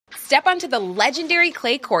Step onto the legendary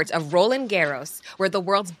clay courts of Roland Garros, where the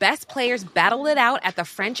world's best players battle it out at the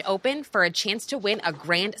French Open for a chance to win a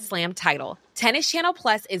Grand Slam title. Tennis Channel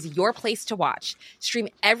Plus is your place to watch. Stream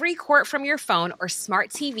every court from your phone or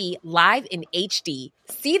smart TV live in HD.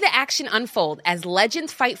 See the action unfold as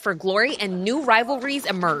legends fight for glory and new rivalries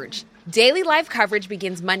emerge. Daily live coverage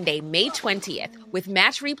begins Monday, May 20th, with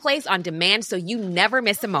match replays on demand so you never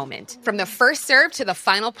miss a moment. From the first serve to the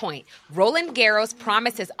final point, Roland Garros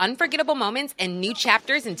promises unforgettable moments and new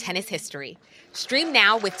chapters in tennis history. Stream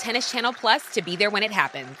now with Tennis Channel Plus to be there when it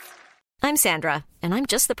happens. I'm Sandra, and I'm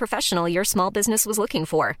just the professional your small business was looking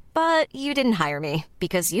for. But you didn't hire me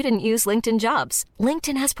because you didn't use LinkedIn Jobs.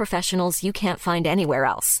 LinkedIn has professionals you can't find anywhere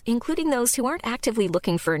else, including those who aren't actively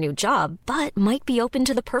looking for a new job, but might be open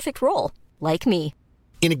to the perfect role, like me.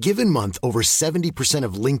 In a given month, over 70%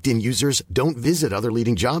 of LinkedIn users don't visit other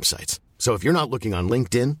leading job sites. So if you're not looking on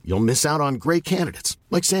LinkedIn, you'll miss out on great candidates,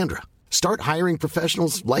 like Sandra. Start hiring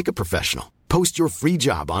professionals like a professional. Post your free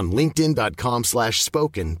job on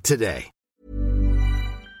linkedin.com/spoken today.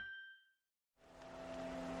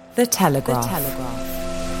 The Telegraph.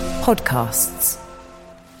 Podcasts.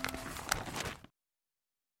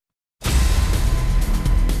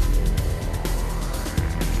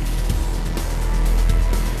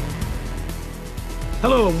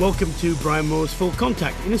 Hello and welcome to Brian Moore's Full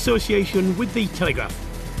Contact in association with The Telegraph.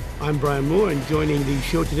 I'm Brian Moore, and joining the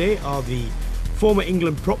show today are the former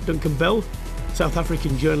England prop Duncan, South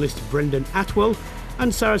African journalist Brendon Atwell,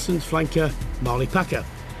 and Saracens flanker Marlie.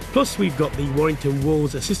 Plus we've got the Warrington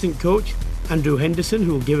Wolves assistant coach Andrew Henderson,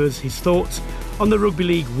 who will give us his thoughts on the Rugby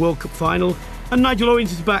League World Cup final, and Nigel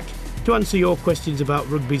Owens is back to answer your questions about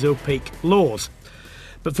rugby's opaque laws.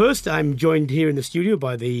 But first, I'm joined here in the studio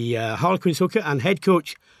by the Harlequins hooker and head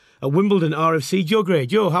coach at Wimbledon RFC, Joe Gray.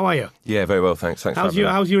 Joe, how are you? Yeah, very well, thanks. How's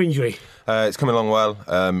your injury? It's coming along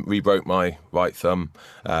well. Re-broke my right thumb,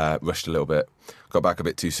 rushed a little bit, got back a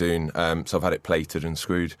bit too soon, so I've had it plated and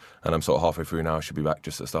screwed, and I'm sort of halfway through now. I should be back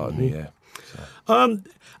just at the start of the year. So.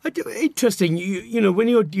 Interesting, you know, when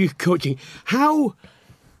you're coaching, how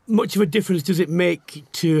much of a difference does it make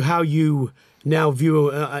to how you now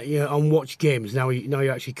view and watch games now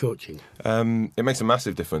you're actually coaching? It makes a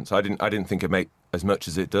massive difference. I didn't think it'd make as much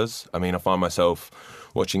as it does. I mean, I find myself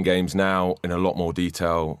watching games now in a lot more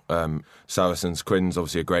detail. Saracens Quins,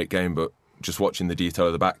 obviously a great game, but just watching the detail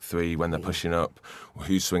of the back three when they're pushing up,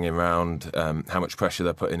 who's swinging around, how much pressure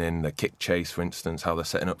they're putting in, their kick chase, for instance, how they're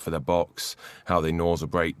setting up for their box, how they nose a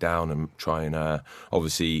break down and try and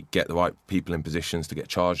obviously get the right people in positions to get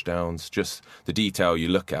charge downs. Just the detail you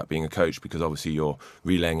look at being a coach, because obviously you're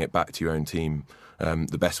relaying it back to your own team.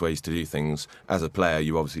 The best ways to do things. As a player,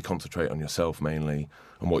 you obviously concentrate on yourself mainly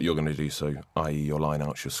and what you're going to do, so i.e. your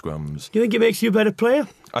line-outs, your scrums. Do you think it makes you a better player?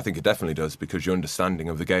 I think it definitely does, because your understanding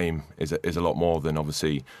of the game is a lot more than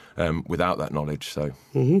obviously without that knowledge. So,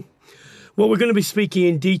 Well, we're going to be speaking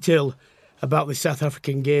in detail about the South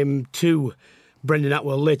African game to Brendon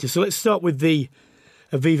Atwell later. So let's start with the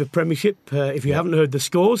Aviva Premiership. If you haven't heard the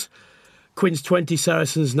scores, Quins 20,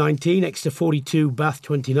 Saracens 19, Exeter 42, Bath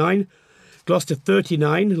 29, Gloucester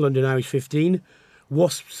 39, London Irish 15,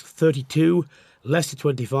 Wasps 32, Leicester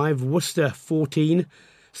 25, Worcester 14,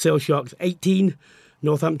 Sale Sharks 18,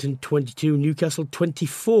 Northampton 22, Newcastle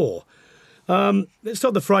 24. Let's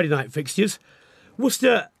start the Friday night fixtures.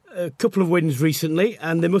 Worcester, a couple of wins recently,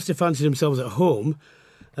 and they must have fancied themselves at home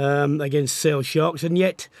against Sale Sharks, and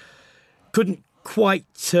yet couldn't quite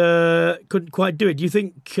do it. Do you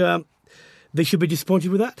think they should be disappointed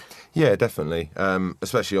with that? Yeah, definitely.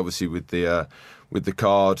 Especially obviously with the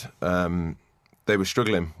card. They were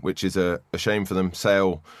struggling, which is a shame for them.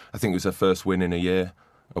 Sale, I think it was their first win in a year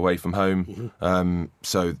away from home.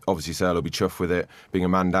 So obviously Sale will be chuffed with it. Being a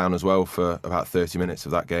man down as well for about 30 minutes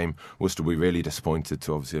of that game, Worcester will be really disappointed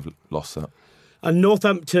to obviously have lost that. And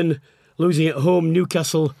Northampton losing at home,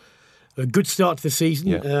 Newcastle, a good start to the season.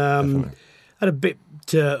 Yeah, had a bit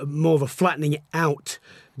more of a flattening out.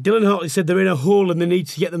 Dylan Hartley said they're in a hole and they need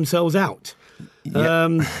to get themselves out. Yeah.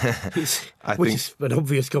 Which is an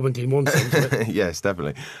obvious comment in one sense. But... Yes,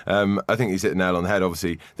 definitely. I think he's hit the nail on the head.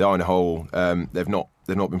 Obviously, they are in a hole. They've not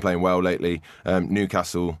been playing well lately.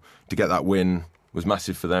 Newcastle, to get that win was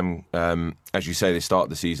massive for them. As you say, they started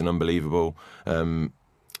the season unbelievable.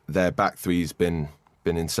 Their back three's been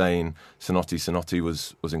insane. Sonotti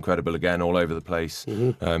was incredible again, all over the place.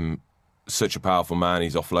 Such a powerful man.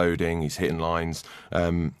 He's offloading. He's hitting lines.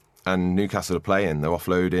 And Newcastle are playing. They're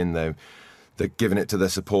offloading. They're giving it to their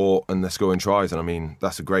support and they're scoring tries. And I mean,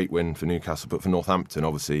 that's a great win for Newcastle. But for Northampton,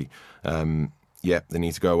 obviously, they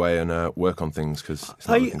need to go away and work on things. Because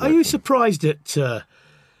are you surprised at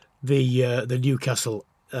the Newcastle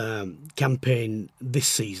campaign this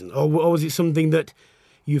season, or was it something that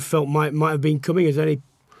you felt might have been coming? Is there any?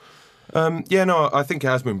 I think it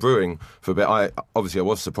has been brewing for a bit. I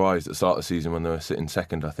was surprised at the start of the season when they were sitting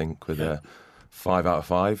second, I think, with a 5 out of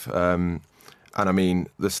 5. And I mean,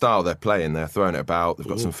 the style they're playing, they're throwing it about. They've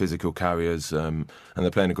got some physical carriers, and they're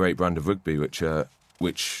playing a great brand of rugby, which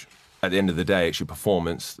at the end of the day, it's your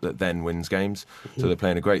performance that then wins games. So they're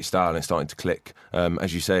playing a great style and it's starting to click.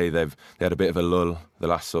 As you say, they had a bit of a lull the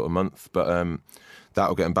last sort of month, but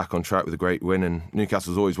that'll get them back on track with a great win. And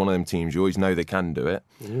Newcastle's always one of them teams, you always know they can do it.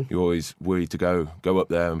 You're always worried to go up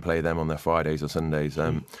there and play them on their Fridays or Sundays.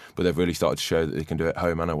 But they've really started to show that they can do it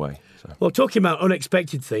home and away. So. Well, talking about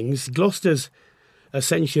unexpected things, Gloucester's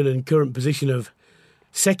ascension and current position of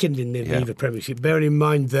second in the Aviva Premiership, bearing in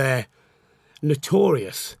mind they're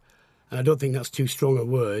notorious, and I don't think that's too strong a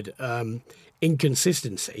word,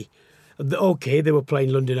 inconsistency. Okay, they were playing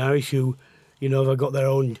London Irish, who, have got their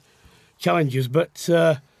own challenges, but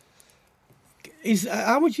how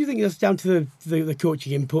much do you think that's down to the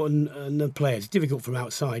coaching input and the players? It's difficult from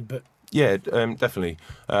outside, but... Yeah, definitely.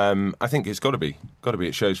 I think it's got to be.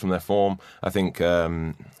 It shows from their form. I think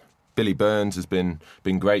Billy Burns has been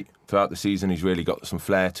great throughout the season. He's really got some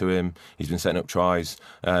flair to him. He's been setting up tries,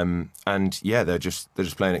 and they're just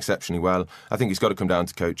playing exceptionally well. I think it's got to come down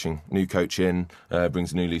to coaching. New coach in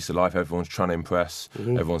brings a new lease of life. Everyone's trying to impress.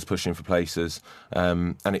 Everyone's pushing for places,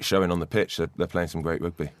 and it's showing on the pitch. They're playing some great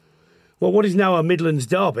rugby. Well, what is now a Midlands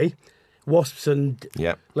derby, Wasps and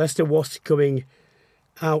Leicester. Wasps coming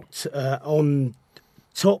out on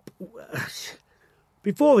top.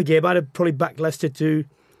 Before the game, I'd have probably backed Leicester to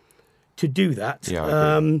do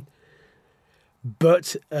that.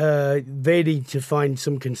 But they need to find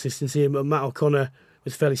some consistency. And Matt O'Connor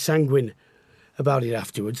was fairly sanguine about it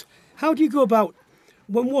afterwards. How do you go about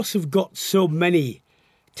when Wasps have got so many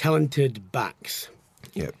talented backs?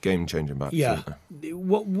 Yeah, game-changing backs. Yeah.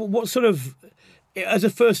 What sort of, as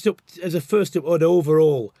a first up on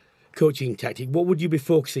overall coaching tactic, what would you be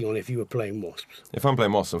focusing on if you were playing Wasps? If I'm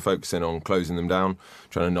playing Wasps, I'm focusing on closing them down,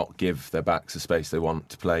 trying to not give their backs the space they want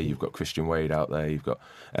to play. You've got Christian Wade out there, you've got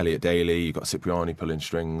Elliot Daly, you've got Cipriani pulling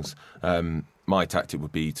strings. My tactic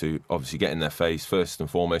would be to obviously get in their face first and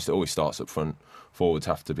foremost. It always starts up front. Forwards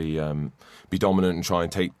have to be dominant and try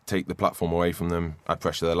and take the platform away from them. I'd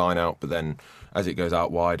pressure their line out, but then as it goes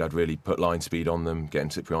out wide, I'd really put line speed on them, get in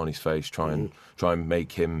Cipriani's face, try and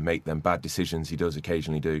make him make them bad decisions. He does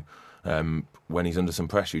occasionally do. When he's under some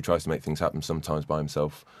pressure, he tries to make things happen sometimes by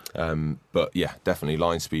himself. But yeah, definitely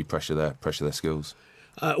line speed, pressure their skills.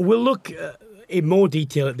 We'll look in more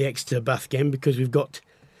detail at the Exeter Bath game because we've got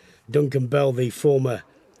Duncan Bell, the former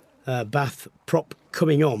Bath prop,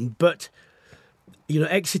 coming on. But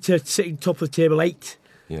Exeter sitting top of the table, 8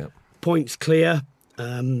 points clear,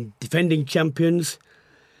 defending champions,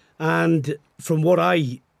 and from what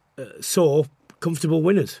I saw, comfortable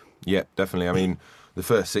winners. Yeah, definitely. I mean, the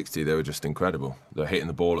first 60, they were just incredible. They're hitting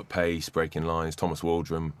the ball at pace, breaking lines. Thomas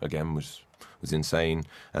Waldrum again was insane,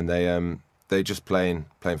 and they're just playing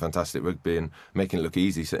fantastic rugby and making it look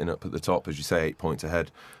easy, sitting up at the top, as you say, 8 points ahead.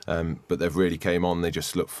 But they've really came on. They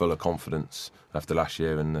just look full of confidence after last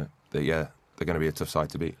year, and they're going to be a tough side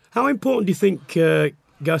to beat. How important do you think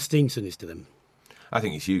Gus Steenson is to them? I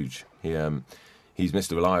think he's huge. He's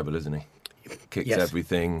Mr. Reliable, isn't he? Kicks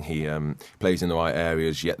everything. He plays in the right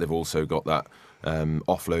areas, yet they've also got that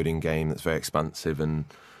offloading game that's very expansive and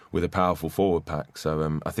with a powerful forward pack.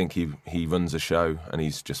 So I think he runs a show and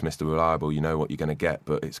he's just Mr. Reliable. You know what you're going to get,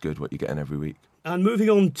 but it's good what you're getting every week. And moving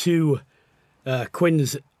on to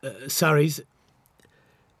Quinn's Sarries.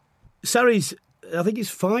 Sarries, I think it's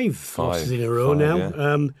five losses in a row now.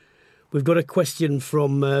 Yeah. We've got a question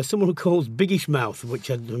from someone who calls Biggish Mouth, which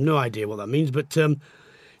I have no idea what that means, but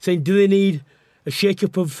saying, do they need a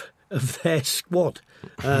shake-up of their squad?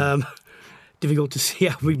 Difficult to see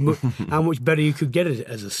how much better you could get it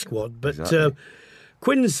as a squad. But exactly.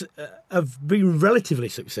 Quinns have been relatively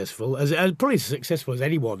successful, as probably as successful as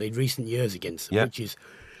anyone in recent years against them, which is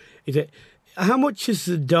it. How much is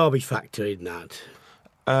the derby factor in that?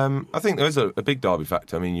 I think there is a big derby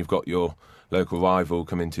factor. I mean, you've got your local rival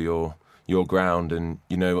come into your ground and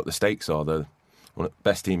you know what the stakes are. They're the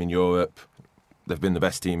best team in Europe. They've been the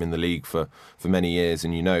best team in the league for many years,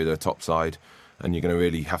 and you know they're top side, and you're going to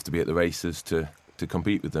really have to be at the races to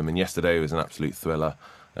compete with them. And yesterday was an absolute thriller.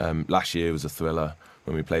 Last year was a thriller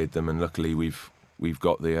when we played them, and luckily we've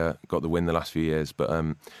got the win the last few years.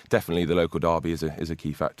 But definitely the local derby is a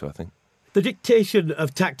key factor, I think. The dictation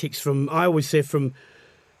of tactics I always say from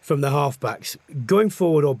the halfbacks, going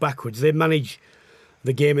forward or backwards, they manage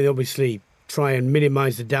the game and obviously try and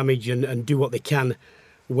minimise the damage and do what they can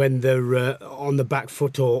when they're on the back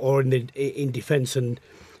foot or in defence and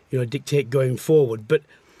dictate going forward. But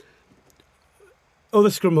other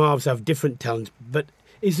scrum halves have different talents. But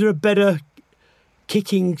is there a better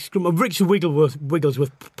kicking scrum? Richard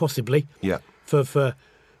Wigglesworth possibly. Yeah. For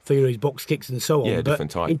his box kicks and so on. Yeah, but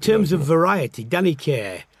different type. In terms of variety, Danny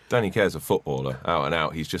Care. Danny Care's a footballer, out and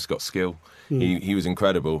out. He's just got skill. He was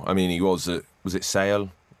incredible. I mean, he was it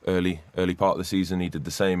Sale early part of the season? He did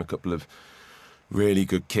the same. A couple of really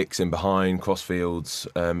good kicks in behind, crossfields.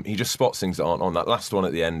 He just spots things that aren't on. That last one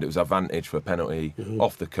at the end, it was advantage for a penalty,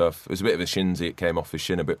 off the cuff. It was a bit of a shinsy. It came off his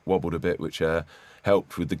shin wobbled a bit, which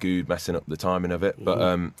helped with the good messing up the timing of it.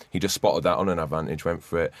 But he just spotted that on an advantage, went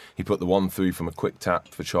for it. He put the one through from a quick tap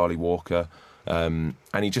for Charlie Walker. And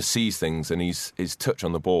he just sees things, and his touch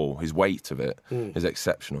on the ball, his weight of it is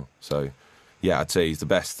exceptional. So, yeah, I'd say he's the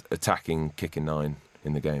best attacking kicking 9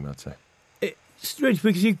 in the game, I'd say. It's strange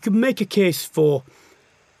because you can make a case for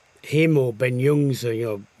him or Ben Youngs,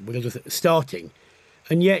 starting,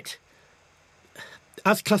 and yet,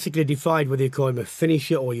 as classically defined, whether you call him a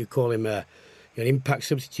finisher or you call him an impact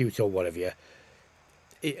substitute or whatever,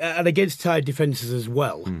 and against tired defences as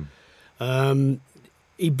well,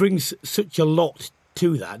 he brings such a lot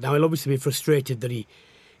to that. Now, he'll obviously be frustrated that he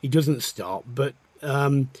doesn't start, but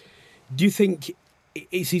do you think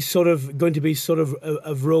is he sort of going to be sort of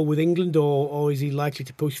a role with England, or is he likely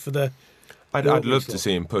to push for the... I'd love to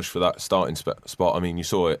see him push for that starting spot. I mean, you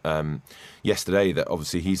saw it yesterday that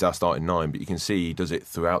obviously he's our starting 9, but you can see he does it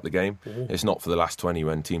throughout the game. It's not for the last 20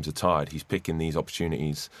 when teams are tired. He's picking these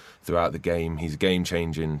opportunities throughout the game. He's a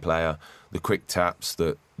game-changing player. The quick taps,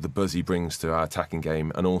 the buzz he brings to our attacking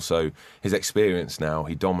game, and also his experience now.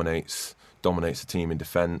 He dominates the team in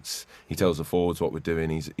defence. He tells the forwards what we're doing.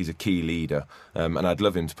 He's a key leader, and I'd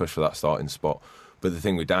love him to push for that starting spot. But the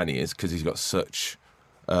thing with Danny is because he's got such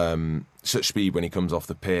speed when he comes off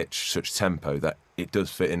the pitch, such tempo, that it does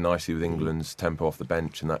fit in nicely with England's tempo off the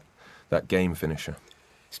bench and that game finisher.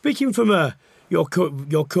 Speaking from your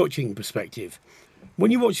coaching perspective, when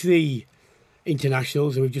you watch the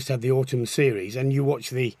internationals, and we've just had the autumn series, and you watch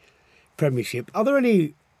the Premiership, are there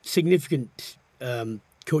any significant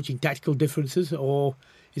coaching tactical differences, or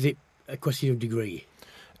is it a question of degree?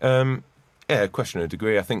 Yeah, a question of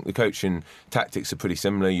degree. I think the coaching tactics are pretty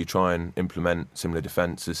similar. You try and implement similar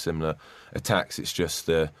defences, similar attacks. It's just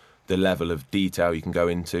the level of detail you can go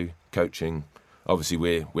into coaching.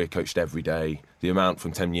 Obviously, we're coached every day. The amount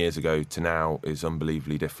from 10 years ago to now is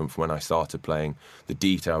unbelievably different from when I started playing. The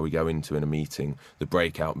detail we go into in a meeting, the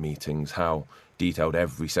breakout meetings, how detailed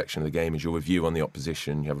every section of the game is. Your review on the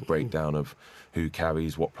opposition, you have a breakdown of who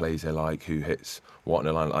carries, what plays they like, who hits what in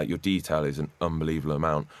a line. Like, your detail is an unbelievable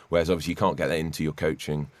amount. Whereas obviously you can't get that into your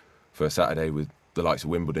coaching for a Saturday with the likes of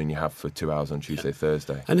Wimbledon you have for 2 hours on Tuesday,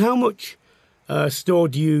 Thursday. And how much store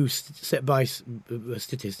do you set by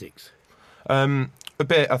statistics? A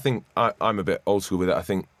bit. I think I'm a bit old school with it. I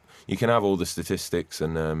think you can have all the statistics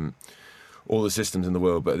and all the systems in the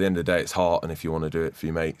world, but at the end of the day, it's heart, and if you want to do it for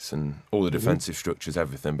your mates and all the defensive structures,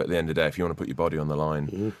 everything. But at the end of the day, if you want to put your body on the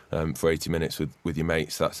line for 80 minutes with your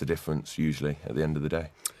mates, that's the difference usually at the end of the day.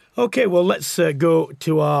 OK, well, let's go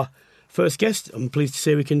to our first guest. I'm pleased to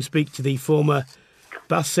say we can speak to the former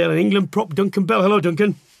Bath Sale in England prop, Duncan Bell. Hello,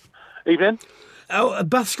 Duncan. Evening.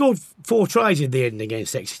 Bath scored 4 tries in the end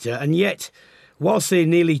against Exeter, and yet, whilst they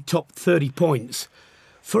nearly topped 30 points,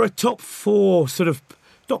 for a top 4 sort of,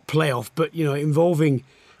 not playoff, but involving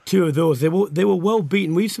 2 of those, they were well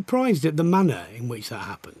beaten. Were you surprised at the manner in which that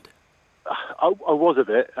happened? I was a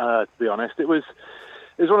bit, to be honest. It was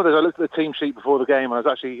one of those. I looked at the team sheet before the game, and I was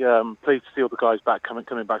actually pleased to see all the guys back coming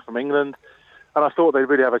back from England, and I thought they'd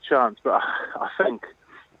really have a chance. But I think,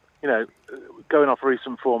 going off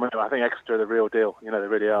recent form, I think Exeter are the real deal. They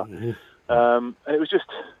really are. And it was just,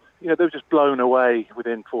 they were just blown away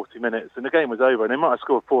within 40 minutes, and the game was over. And they might have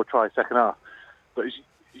scored 4 tries second half, but as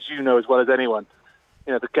you know as well as anyone,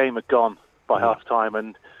 the game had gone by half time,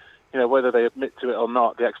 and whether they admit to it or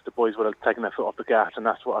not, the Exeter boys would have taken their foot off the gas, and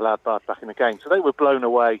that's what allowed Bath back in the game. So they were blown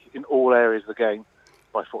away in all areas of the game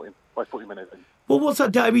by 40 minutes. Well, what's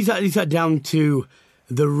that down? Is that down to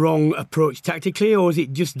the wrong approach tactically, or is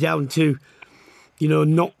it just down to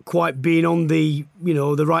not quite being on the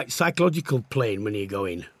the right psychological plane when you go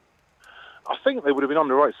in? I think they would have been on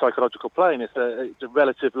the right psychological plane. It's a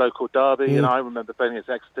relative local derby, and I remember playing against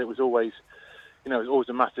Exeter. It was always,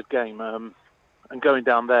 a massive game. And going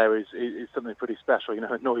down there is something pretty special.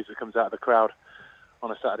 A noise that comes out of the crowd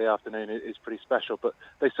on a Saturday afternoon is pretty special. But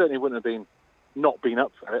they certainly wouldn't have been not been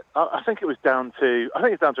up for it. I think it's down to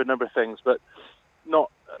a number of things, but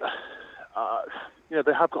not.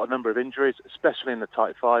 They have got a number of injuries, especially in the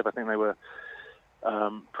tight 5. I think they were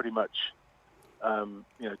pretty much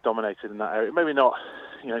dominated in that area. Maybe not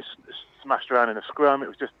smashed around in a scrum. It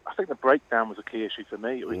was just, I think the breakdown was a key issue for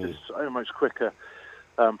me. It was just so much quicker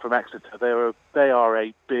from Exeter. They are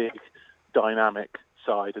a big, dynamic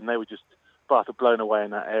side, and they were just Bath are blown away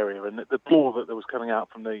in that area. And the ball that was coming out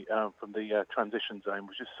from the transition zone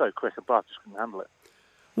was just so quick, and Bath just couldn't handle it.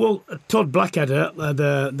 Well, Todd Blackadder,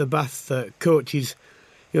 the Bath coach, he's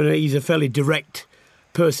a fairly direct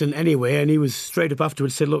person anyway, and he was straight up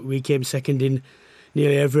afterwards said, look, we came second in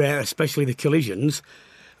nearly every area, especially the collisions.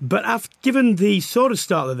 But given the sort of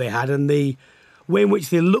start that they had and the way in which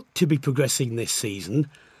they look to be progressing this season,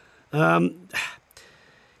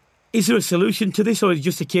 is there a solution to this, or is it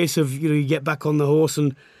just a case of you get back on the horse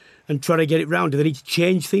and try to get it round? Do they need to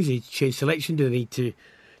change things? Do they need to change selection? Do they need to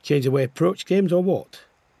change the way they approach games, or what?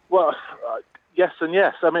 Well, yes and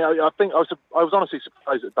yes. I mean, I think I was honestly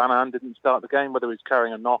surprised that Banan didn't start the game. Whether he's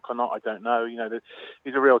carrying a knock or not, I don't know.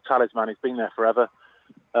 He's a real talisman. He's been there forever,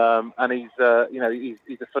 and he's a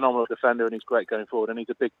phenomenal defender, and he's great going forward, and he's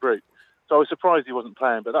a big brute. So I was surprised he wasn't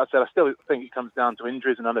playing. But that said, I still think it comes down to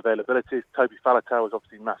injuries and unavailabilities. Toby Faletau was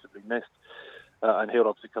obviously massively missed, and he'll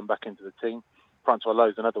obviously come back into the team. Francois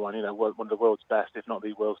Lowe's another one, one of the world's best, if not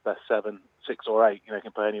the world's best 7, 6 or 8,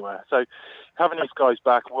 can play anywhere. So having these guys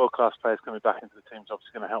back, world-class players coming back into the team is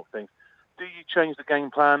obviously going to help things. Do you change the game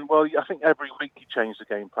plan? Well, I think every week you change the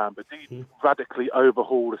game plan, but do you radically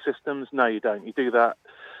overhaul the systems? No, you don't. You do that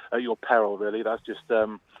at your peril, really. That's just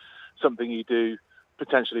something you do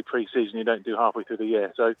potentially pre-season, you don't do halfway through the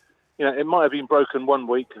year. So, it might have been broken one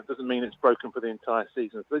week. It doesn't mean it's broken for the entire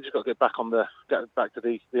season. So they just got to get back to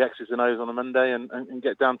the X's and O's on a Monday and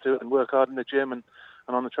get down to it and work hard in the gym and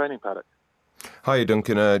on the training paddock. Hi,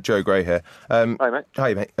 Duncan. Joe Gray here. Hi, mate.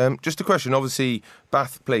 Hi, mate. Just a question. Obviously,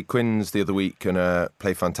 Bath played Quins the other week and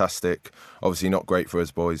played fantastic. Obviously, not great for us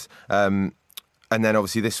boys. And then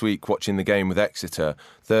obviously this week, watching the game with Exeter,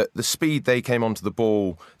 the speed they came onto the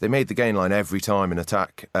ball, they made the gain line every time in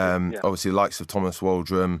attack. Obviously the likes of Thomas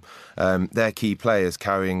Waldrum, their key players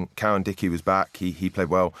Cowan Dickey was back, he played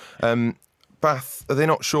well. Bath, are they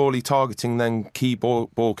not surely targeting then key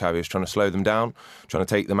ball carriers, trying to slow them down, trying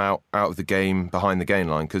to take them out of the game behind the gain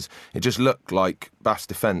line? Because it just looked like Bath's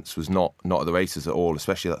defence was not at the races at all,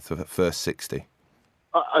 especially that first 60.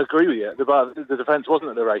 I agree with you. The defence wasn't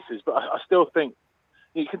at the races, but I still think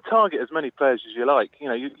you can target as many players as you like. You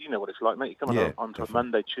know what it's like, mate. You come onto a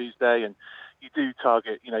Monday, Tuesday, and you do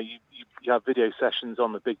target. You have video sessions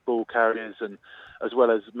on the big ball carriers, and as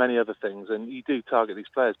well as many other things, and you do target these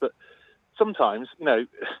players. But sometimes,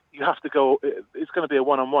 you have to go. It's going to be a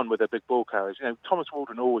one-on-one with their big ball carriers. Thomas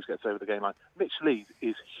Waldron always gets over the game line. Mitch Lee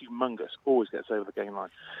is humongous, always gets over the game line.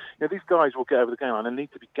 These guys will get over the game line and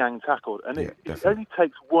need to be gang tackled. And it only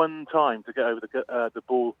takes one time to get over the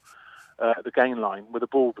ball, the gain line, where the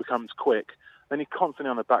ball becomes quick. Then you're constantly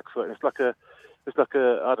on the back foot, and it's like a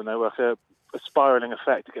I don't know, like a spiralling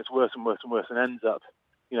effect. It gets worse and worse and worse, and ends up,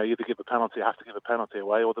 you either give a penalty, have to give a penalty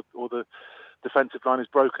away, or the defensive line is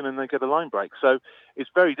broken and they get a line break. So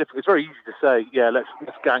it's very difficult. It's very easy to say, let's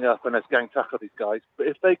gang up and let's gang tackle these guys. But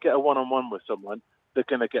if they get a one-on-one with someone, they're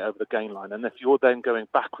going to get over the gain line. And if you're then going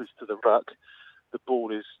backwards to the ruck, the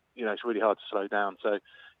ball is, it's really hard to slow down. So,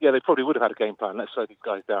 they probably would have had a game plan. Let's slow these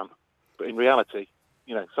guys down. But in reality,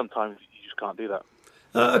 sometimes you just can't do that.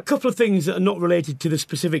 A couple of things that are not related to the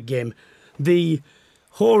specific game. The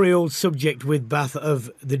hoary old subject with Bath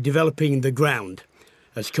of the developing the ground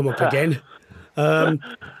has come up again.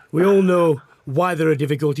 We all know why there are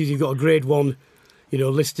difficulties. You've got a Grade 1,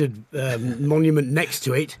 listed monument next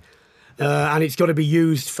to it, and it's got to be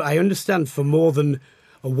used, I understand, for more than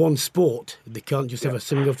one sport. They can't just have a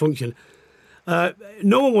single function.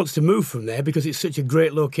 No one wants to move from there because it's such a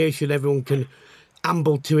great location. Everyone can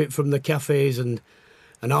amble to it from the cafes and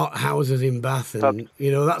art houses in Bath and,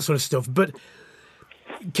 that sort of stuff. But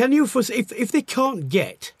can you, if they can't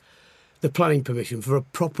get the planning permission for a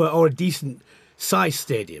proper or a decent size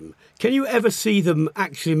stadium, can you ever see them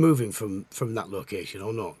actually moving from that location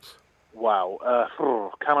or not? Wow.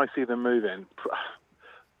 Can I see them moving?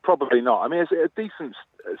 Probably not. I mean, it's a decent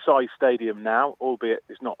size stadium now, albeit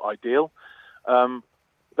it's not ideal.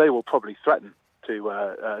 They will probably threaten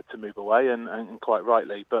to move away, and quite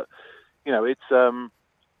rightly. But it's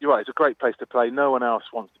you're right. It's a great place to play. No one else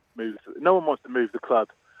wants to move. No one wants to move the club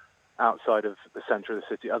outside of the centre of the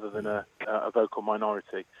city, other than a vocal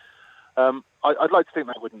minority. I'd like to think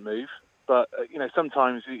they wouldn't move, but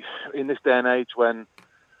sometimes in this day and age, when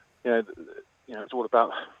it's all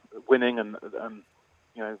about winning and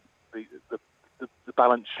the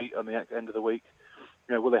balance sheet on the end of the week.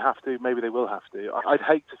 Will they have to? Maybe they will have to. I'd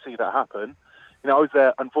hate to see that happen. I was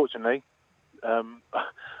there, unfortunately,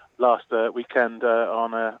 last weekend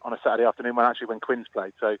on a Saturday afternoon when Quins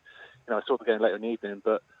played. So, I saw the game later in the evening,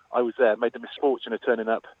 but I was there, made the misfortune of turning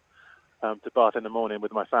up to Bath in the morning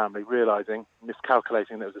with my family,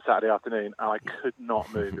 miscalculating that it was a Saturday afternoon, and I could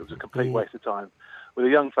not move. It was a complete waste of time. With a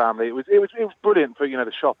young family, it was brilliant for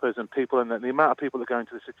the shoppers and people, and the amount of people that go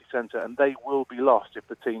into the city centre, and they will be lost if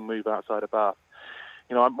the team move outside of Bath.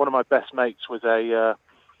 One of my best mates was a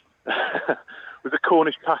was a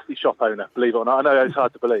Cornish pasty shop owner, believe it or not. I know it's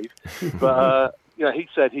hard to believe, but he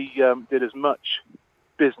said he did as much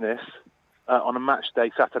business on a match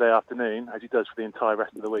day Saturday afternoon as he does for the entire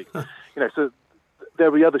rest of the week. So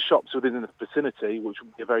there'll be other shops within the vicinity which will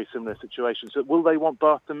be a very similar situation. So will they want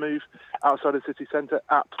Bath to move outside of the city centre?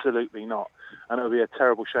 Absolutely not. And it'll be a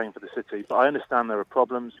terrible shame for the city. But I understand there are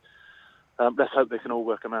problems. Let's hope they can all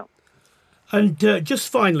work them out. And just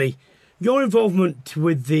finally, your involvement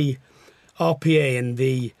with the RPA and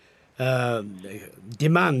the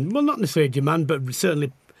demand, well, not necessarily demand, but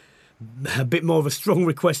certainly a bit more of a strong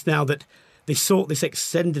request now that they sort this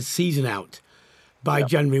extended season out by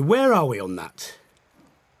January. Where are we on that?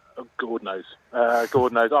 Oh, God knows.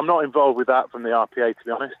 God knows. I'm not involved with that from the RPA, to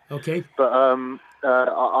be honest. Okay. But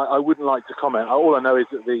I wouldn't like to comment. All I know is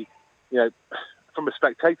that from a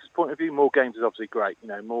spectator's point of view, more games is obviously great.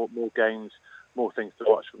 More games, more things to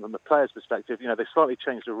watch. From the player's perspective, they slightly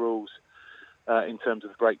changed the rules in terms of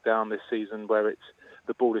the breakdown this season, where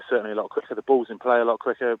the ball is certainly a lot quicker, the ball's in play a lot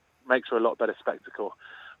quicker, makes for a lot better spectacle.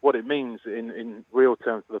 What it means in real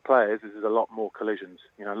terms for the players is there's a lot more collisions,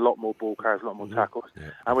 a lot more ball carries, a lot more tackles. Yeah.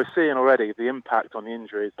 And we're seeing already the impact on the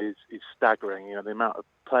injuries is staggering. The amount of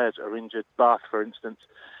players that are injured. Bath, for instance,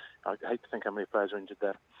 I hate to think how many players are injured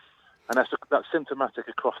there. And that's symptomatic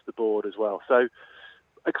across the board as well. So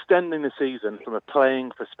extending the season from a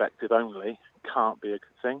playing perspective only can't be a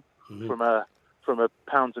good thing. Mm-hmm. From a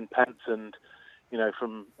pounds and pence and,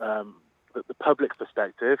 from the public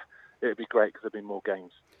perspective, it'd be great because there'd be more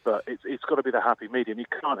games. But it's got to be the happy medium. You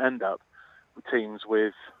can't end up with teams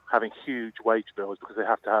with having huge wage bills because they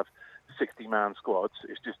have to have 60-man squads.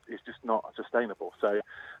 It's just not sustainable. So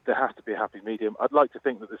there has to be a happy medium. I'd like to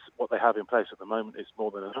think that what they have in place at the moment is more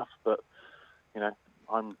than enough. But I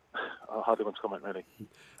hardly want to comment really.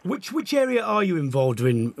 Which area are you involved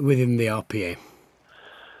in within the RPA?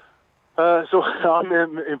 So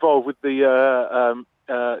I'm involved with the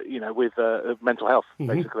with mental health,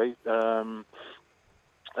 basically.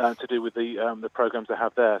 To do with the programs they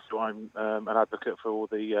have there. So I'm an advocate for all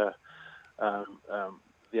the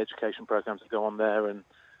education programs that go on there and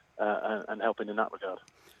helping in that regard.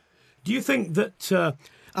 Do you think that,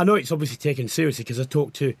 I know it's obviously taken seriously because I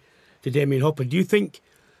talked to Damien Hopper, do you think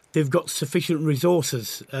they've got sufficient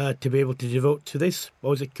resources to be able to devote to this?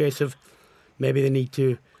 Or is it a case of maybe they need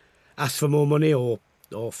to ask for more money or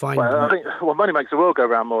find... Well, I think money makes the world go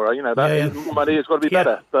round, Maura. Money has got to be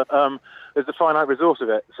better. But there's a finite resource of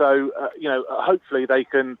it. So, hopefully they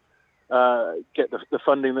can get the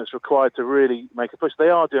funding that's required to really make a push. They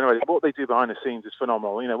are doing already. What they do behind the scenes is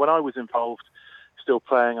phenomenal. When I was involved, still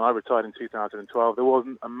playing, and I retired in 2012, there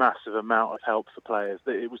wasn't a massive amount of help for players.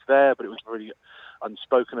 It was there, but it was really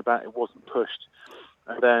unspoken about. It wasn't pushed.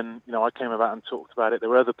 And then, I came about and talked about it. There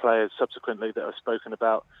were other players subsequently that have spoken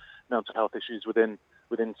about mental health issues within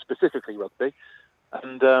specifically rugby.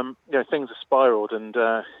 And, things have spiralled, and,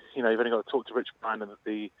 you've only got to talk to Rich Brendon at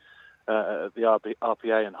the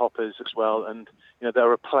RPA and Hoppers as well. And,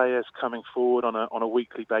 there are players coming forward on a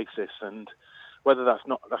weekly basis. And whether that's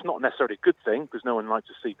not necessarily a good thing, because no one likes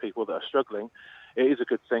to see people that are struggling, it is a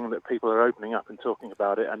good thing that people are opening up and talking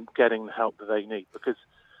about it and getting the help that they need. Because,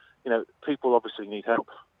 people obviously need help.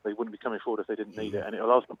 They wouldn't be coming forward if they didn't need it. And it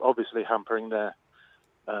will obviously hampering their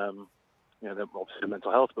obviously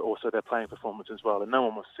mental health, but also their playing performance as well. And no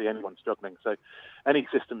one wants to see anyone struggling. So any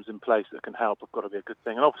systems in place that can help have got to be a good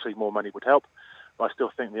thing. And obviously more money would help, but I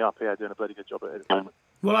still think the RPA are doing a bloody good job at it at the moment.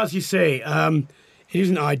 Well, as you say, it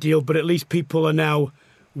isn't ideal, but at least people are now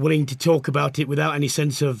willing to talk about it without any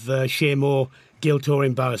sense of shame or guilt or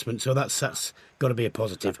embarrassment. So that's got to be a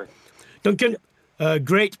positive. Exactly. Duncan,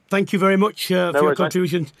 great. Thank you very much for your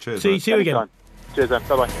contribution. Cheers, see you again. Cheers, then.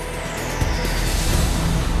 Bye-bye.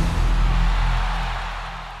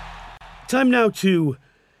 Time now to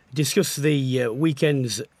discuss the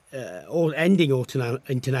weekend's ending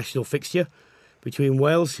international fixture between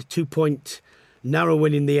Wales. 2-point narrow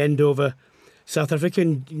win in the end over South Africa.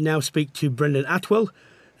 And now speak to Brendon Atwell,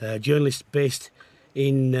 journalist based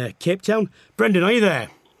in Cape Town. Brendon, are you there?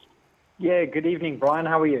 Yeah, good evening, Brian.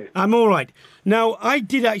 How are you? I'm all right. Now, I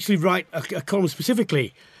did actually write a column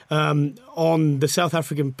specifically on the South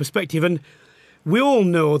African perspective, and we all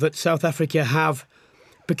know that South Africa have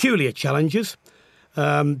peculiar challenges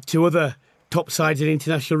to other top sides in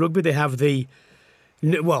international rugby. They have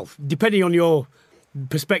depending on your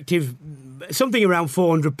perspective, something around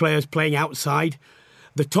 400 players playing outside.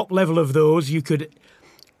 The top level of those, you could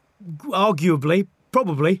arguably,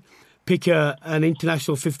 probably, pick an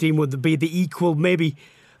international 15 would be the equal, maybe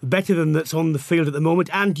better than that's on the field at the moment.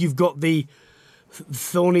 And you've got the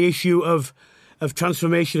thorny issue of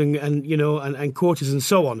transformation and quotas and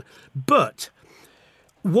so on. But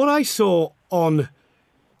what I saw on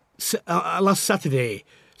last Saturday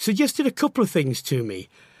suggested a couple of things to me.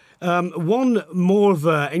 One more of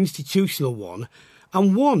an institutional one,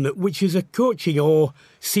 and one which is a coaching or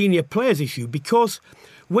senior players issue, because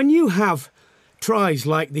when you have tries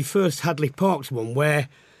like the first Hadley Parks one, where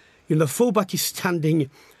the fullback is standing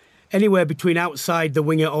anywhere between outside the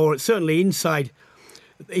winger or certainly inside,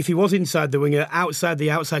 if he was inside the winger, outside the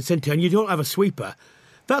outside centre, and you don't have a sweeper,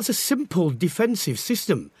 that's a simple defensive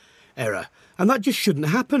system error, and that just shouldn't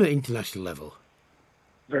happen at international level.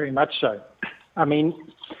 Very much so. I mean,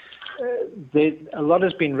 a lot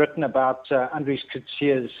has been written about Andries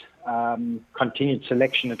Coetzee continued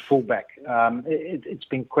selection at fullback. It's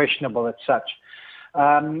been questionable as such.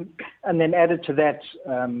 And then added to that,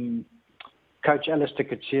 Coach Alistair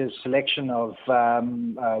Coetzee's selection of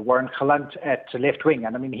Warren Gelant at left wing.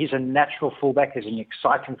 And I mean, he's a natural fullback, he's an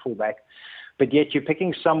exciting fullback. But yet you're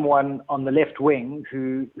picking someone on the left wing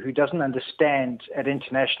who doesn't understand at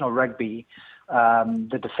international rugby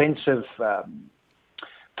the defensive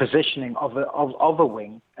positioning of a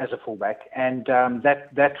wing as a fullback, and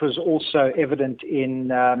that was also evident in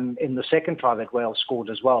the second try that Wales scored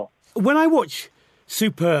as well. When I watch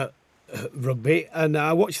Super Rugby and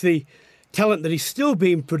I watch the talent that is still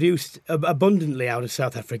being produced abundantly out of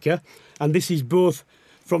South Africa, and this is both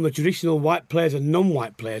from the traditional white players and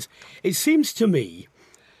non-white players, it seems to me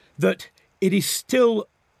that it is still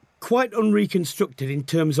quite unreconstructed in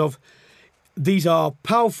terms of these are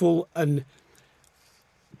powerful and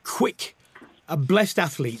quick, blessed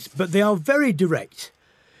athletes, but they are very direct.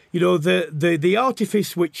 The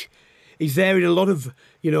artifice which is there in a lot of,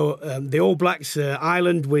 the All Blacks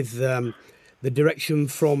Ireland with the direction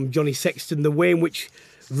from Johnny Sexton, the way in which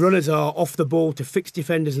runners are off the ball to fix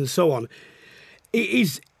defenders and so on,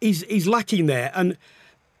 is lacking there. And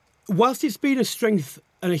whilst it's been a strength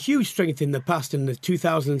and a huge strength in the past, and the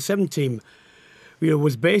 2007 team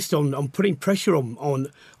was based on putting pressure on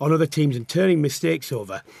other teams and turning mistakes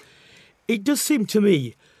over, it does seem to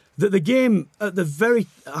me that the game at the very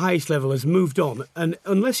highest level has moved on. And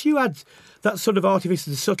unless you add that sort of artifice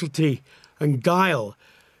and subtlety and guile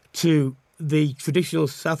to the traditional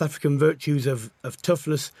South African virtues of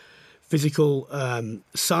toughness, physical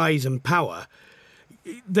size and power,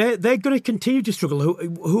 they're going to continue to struggle,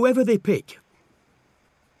 whoever they pick.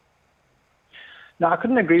 No, I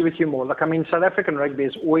couldn't agree with you more. Look, I mean, South African rugby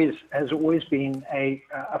has always been a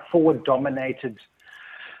forward-dominated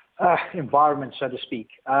environment, so to speak.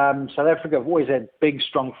 South Africa have always had big,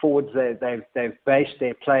 strong forwards. They've based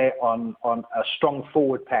their play on a strong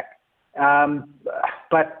forward pack.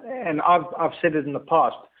 But I've said it in the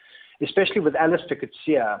past, especially with Alistair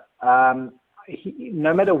Coetzee,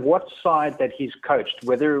 no matter what side that he's coached,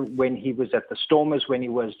 whether when he was at the Stormers, when he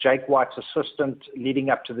was Jake White's assistant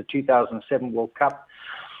leading up to the 2007 World Cup,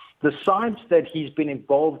 the sides that he's been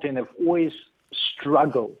involved in have always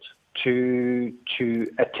struggled to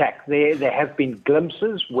attack. There have been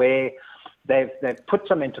glimpses where they've put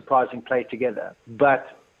some enterprising play together,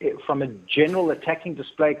 but from a general attacking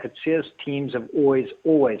display, Coetzee's teams have always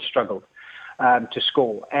struggled to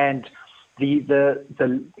score. And the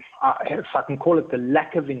if I can call it, the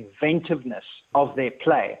lack of inventiveness of their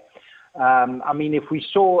play. I mean, if we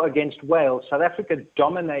saw against Wales, South Africa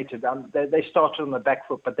dominated. They started on the back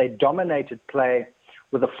foot, but they dominated play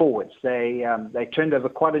with the forwards. They turned over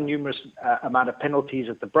quite a numerous amount of penalties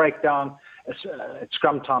at the breakdown, at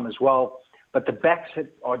scrum time as well. But the backs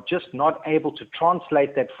are just not able to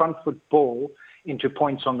translate that front foot ball into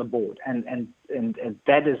points on the board, and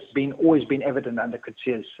that has always been evident under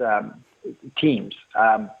Coetzee's teams.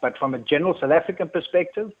 But from a general South African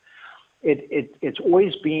perspective, it's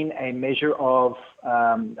always been a measure of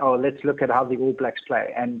let's look at how the All Blacks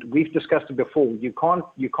play, and we've discussed it before. You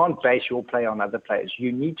can't base your play on other players.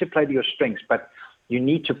 You need to play to your strengths, but you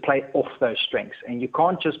need to play off those strengths, and you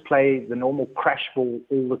can't just play the normal crash ball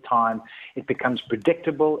all the time. It becomes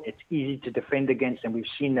predictable. It's easy to defend against, and we've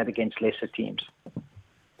seen that against lesser teams.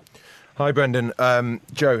 Hi, Brendon.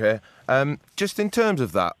 Joe here. Just in terms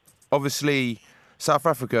of that, obviously, South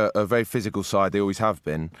Africa are a very physical side. They always have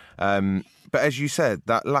been. But as you said,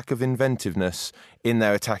 that lack of inventiveness in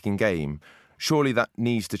their attacking game, surely that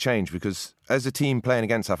needs to change, because as a team playing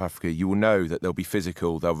against South Africa, you will know that they'll be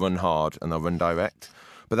physical, they'll run hard and they'll run direct.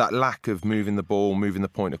 But that lack of moving the ball, moving the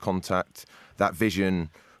point of contact, that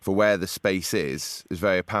vision for where the space is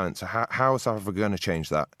very apparent. So how is South Africa going to change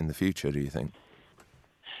that in the future, do you think?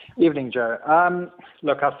 Evening, Joe.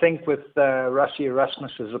 Look, I think with Rassie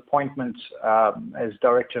Erasmus's appointment as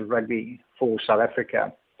Director of Rugby for South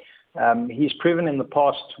Africa, he's proven in the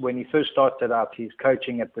past, when he first started out, he's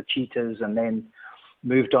coaching at the Cheetahs and then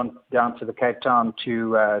moved on down to the Cape Town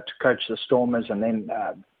to coach the Stormers, and then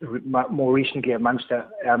more recently at Munster.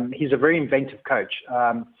 He's a very inventive coach,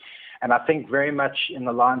 and I think very much in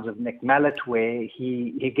the lines of Nick Mallett, where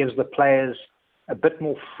he gives the players a bit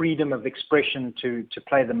more freedom of expression to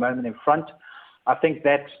play the moment in front. I think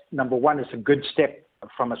that, number one, is a good step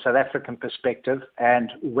from a South African perspective,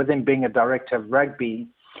 and with him being a director of rugby,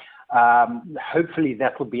 hopefully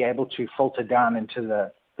that will be able to filter down into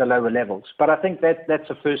the lower levels. But I think that's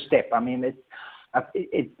a first step. I mean,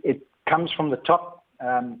 it comes from the top.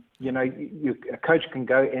 A coach can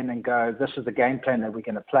go in and go, this is the game plan that we're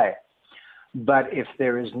going to play. But if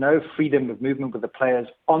there is no freedom of movement with the players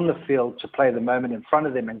on the field to play the moment in front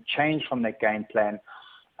of them and change from that game plan,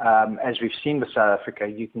 as we've seen with South Africa,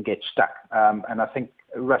 you can get stuck. And I think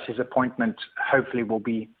Russ's appointment hopefully will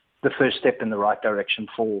be the first step in the right direction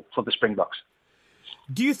for the Springboks.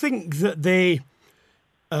 Do you think that they,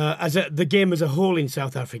 the game as a whole in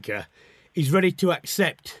South Africa, is ready to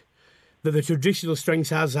accept that the traditional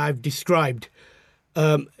strengths, as I've described,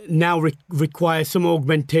 now require some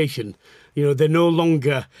augmentation? You know, they're no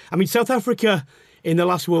longer... I mean, South Africa in the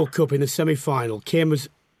last World Cup in the semi-final came as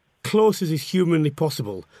close as is humanly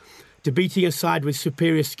possible to beating a side with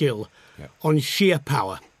superior skill on sheer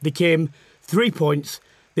power. They came 3 points,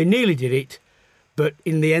 they nearly did it, but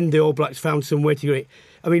in the end the All Blacks found some way to do it.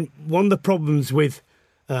 I mean, one of the problems with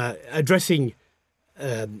addressing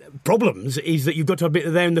problems is that you've got to admit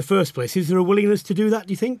they're there in the first place. Is there a willingness to do that,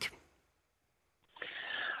 do you think?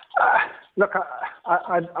 Look,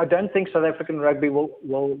 I don't think South African rugby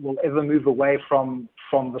will ever move away from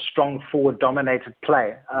the strong forward-dominated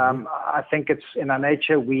play. I think it's in our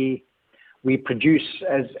nature. We produce,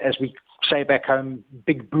 as we say back home,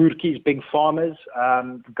 big boertjies, big farmers,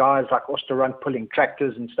 guys like Osterrand pulling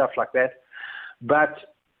tractors and stuff like that.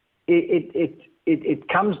 But it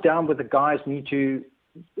comes down with the guys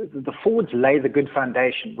the forwards lay the good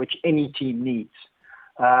foundation, which any team needs.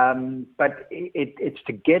 But it's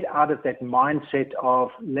to get out of that mindset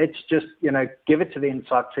of let's just, give it to the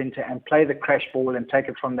inside centre and play the crash ball and take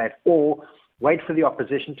it from that, or wait for the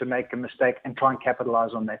opposition to make a mistake and try and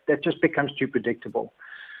capitalise on that. That just becomes too predictable.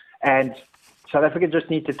 And South Africa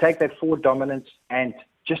just need to take that forward dominance and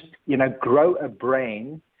just, grow a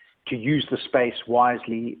brain to use the space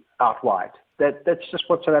wisely out wide. That's just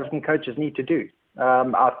what South African coaches need to do.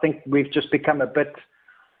 I think we've just become a bit...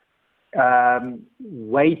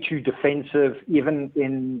 way too defensive, even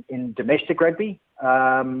in domestic rugby.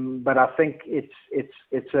 But I think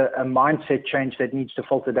it's a mindset change that needs to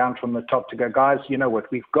filter down from the top to go, guys, you know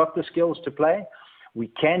what, we've got the skills to play. We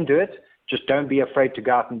can do it. Just don't be afraid to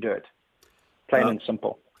go out and do it. Plain and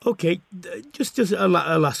simple. Okay, just as a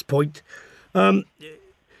last point.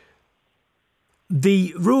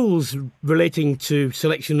 The rules relating to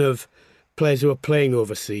selection of players who are playing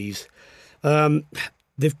overseas,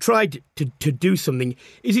 they've tried to do something.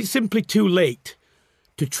 Is it simply too late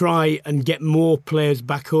to try and get more players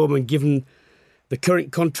back home, and given the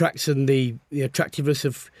current contracts and the attractiveness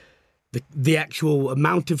of the actual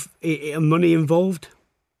amount of money involved?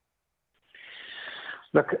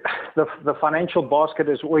 Look, the financial basket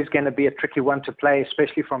is always going to be a tricky one to play,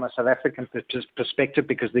 especially from a South African perspective,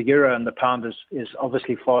 because the euro and the pound is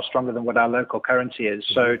obviously far stronger than what our local currency is.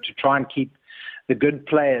 So to try and keep the good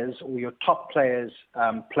players or your top players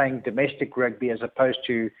playing domestic rugby as opposed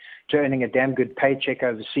to earning a damn good paycheck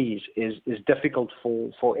overseas is difficult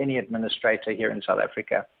for any administrator here in South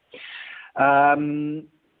Africa.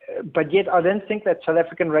 But yet I don't think that South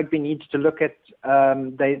African rugby needs to look at,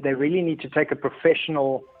 they really need to take a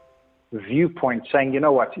professional viewpoint saying, you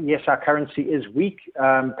know what, yes, our currency is weak.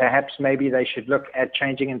 Perhaps maybe they should look at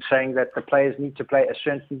changing and saying that the players need to play a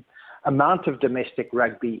certain amount of domestic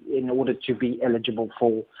rugby in order to be eligible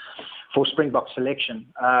for Springbok selection.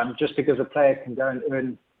 Just because a player can go and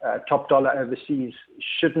earn top dollar overseas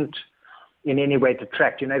shouldn't in any way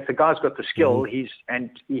detract. If the guy's got the skill, he's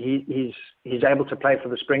able to play for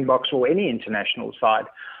the Springboks or any international side,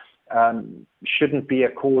 shouldn't be a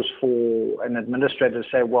cause for an administrator to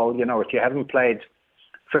say, well, if you haven't played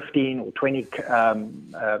 15 or 20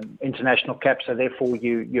 international caps, so therefore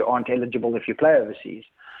you aren't eligible if you play overseas.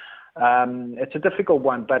 It's a difficult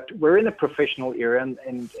one, but we're in a professional era,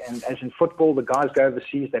 and as in football, the guys go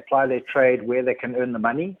overseas, they ply their trade where they can earn the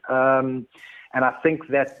money. And I think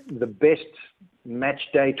that the best match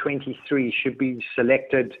day 23 should be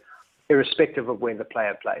selected irrespective of where the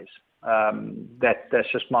player plays.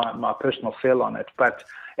 That's just my personal feel on it. But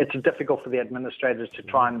it's difficult for the administrators to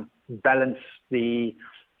try and balance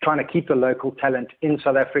trying to keep the local talent in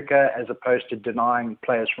South Africa as opposed to denying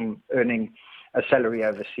players from earning a salary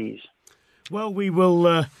overseas. Well, we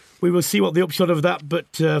will see what the upshot of that, but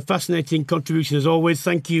fascinating contribution as always.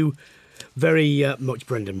 Thank you very much,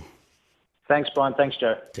 Brendon. Thanks, Brian. Thanks,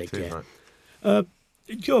 Joe. Take care.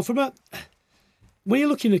 Joe, when you're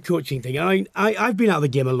looking at the coaching thing, I've been out of the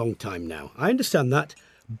game a long time now. I understand that,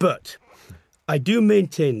 but I do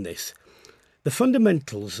maintain this. The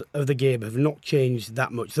fundamentals of the game have not changed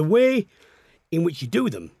that much. The way in which you do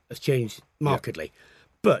them has changed markedly. Yeah.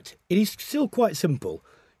 But it is still quite simple.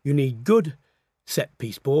 You need good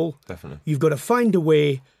set-piece ball. Definitely. You've got to find a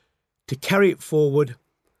way to carry it forward,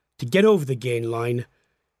 to get over the gain line,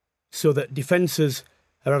 so that defences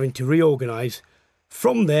are having to reorganise.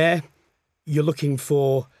 From there, you're looking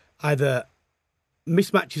for either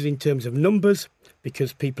mismatches in terms of numbers,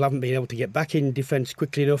 because people haven't been able to get back in defence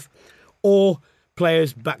quickly enough, or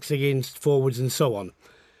players backs against forwards and so on.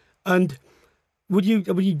 And would you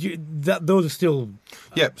that those are still?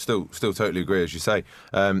 Yep, still totally agree, as you say.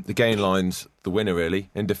 The gain line's the winner, really.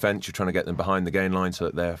 In defence, you're trying to get them behind the gain line so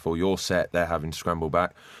that therefore you're set, they're having to scramble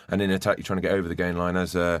back. And in attack, you're trying to get over the gain line.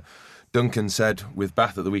 As Duncan said with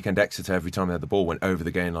Bath at the weekend, Exeter, every time they had the ball, went over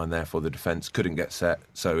the gain line, therefore the defence couldn't get set.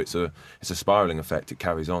 So it's a spiralling effect, it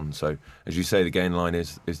carries on. So, as you say, the gain line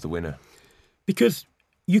is the winner. Because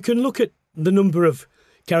you can look at the number of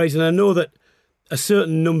carries, and I know that a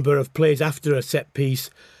certain number of plays after a set piece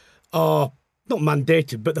are not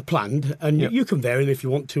mandated, but they're planned, and you can vary them if you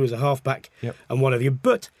want to as a halfback and what have you.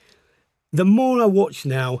 But the more I watch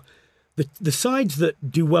now, the sides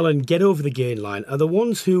that do well and get over the gain line are the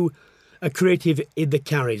ones who are creative in the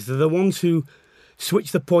carries. They're the ones who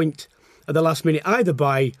switch the point at the last minute, either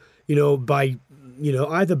by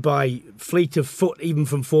fleet of foot, even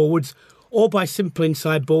from forwards, or by simple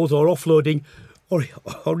inside balls or offloading,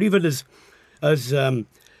 or even as Billy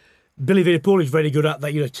Vinipola is very good at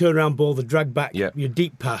that, turnaround ball, the drag back, your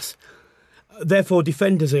deep pass. Therefore,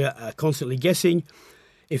 defenders are constantly guessing.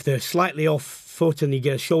 If they're slightly off foot and you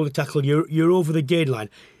get a shoulder tackle, you're over the gain line.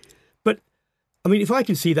 But, I mean, if I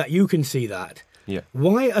can see that, you can see that. Yeah.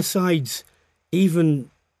 Why are sides even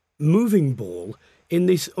moving ball in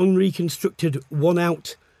this unreconstructed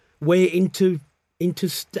one-out way into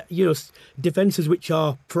defences which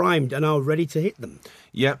are primed and are ready to hit them?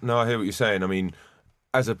 Yeah, no, I hear what you're saying. I mean,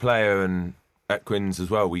 as a player and at Quins as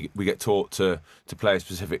well, we get taught to play a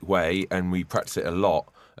specific way, and we practice it a lot,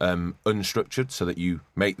 unstructured, so that you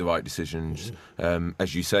make the right decisions.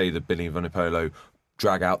 As you say, the Billy Vunipola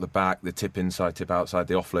drag out the back, the tip inside, tip outside,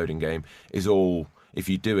 the offloading game is all, if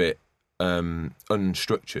you do it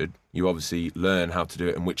unstructured, you obviously learn how to do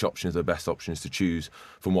it and which options are the best options to choose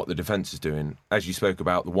from what the defence is doing. As you spoke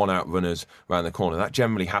about, the one-out runners around the corner, that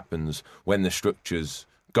generally happens when the structure's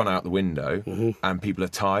gone out the window and people are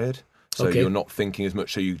tired. So you're not thinking as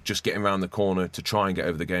much, so you're just getting around the corner to try and get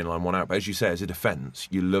over the gain line one out. But as you say, as a defence,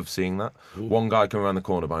 you love seeing that. One guy coming around the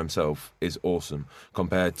corner by himself is awesome,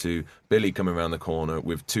 compared to Billy coming around the corner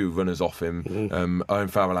with two runners off him, Owen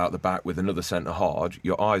Farrell out the back with another centre hard.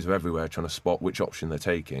 Your eyes are everywhere trying to spot which option they're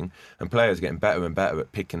taking. And players are getting better and better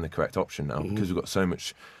at picking the correct option now, because we've got so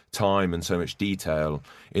much time and so much detail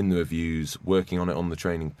in the reviews, working on it on the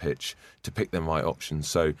training pitch to pick them right options.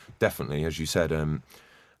 So definitely, as you said,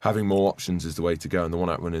 having more options is the way to go, and the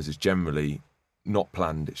one-out runners is generally not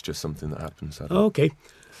planned. It's just something that happens. Okay,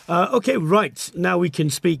 right. Now we can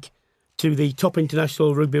speak to the top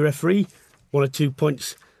international rugby referee. 1 or 2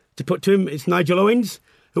 points to put to him. It's Nigel Owens,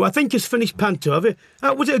 who I think has finished Panto.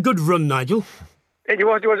 Was it a good run, Nigel? It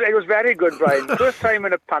was very good, Brian. First time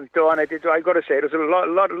in a Panto, and I got to say, it was a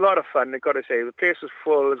lot of fun. I got to say, the place was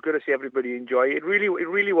full. It was good to see everybody enjoy it. It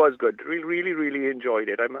really was good. Really enjoyed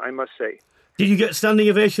it. I must say. Did you get standing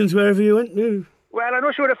ovations wherever you went? No. Well, I'm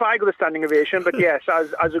not sure if I got a standing ovation, but yes,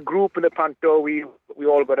 as a group in the Panto, we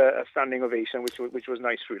all got a standing ovation, which was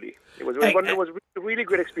nice. Really, it was a really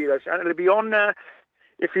great experience, and it'll be on.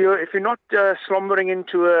 If you're not slumbering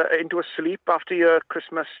into a sleep after your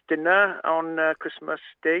Christmas dinner on Christmas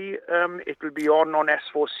Day, it will be on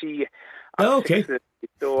S4C. Okay. 6:30.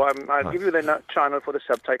 So I'll give you the channel for the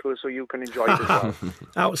subtitles so you can enjoy it as well.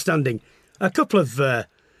 Outstanding. A couple of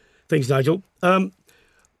things, Nigel.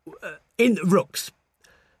 In rucks,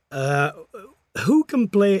 who can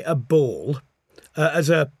play a ball as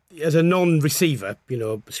a non-receiver,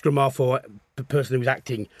 scrum half or the person who's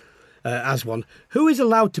acting as one, who is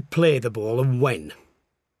allowed to play the ball and when?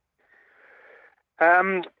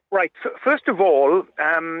 Right. First of all,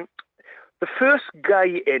 the first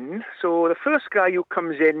guy in, so the first guy who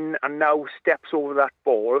comes in and now steps over that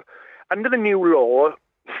ball, under the new law,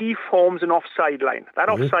 he forms an offside line. That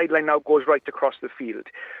offside line now goes right across the field.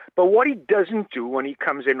 But what he doesn't do when he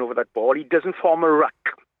comes in over that ball, he doesn't form a ruck.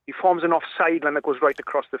 He forms an offside line that goes right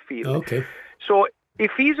across the field. Okay. So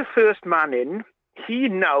if he's a first man in, he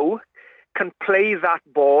now can play that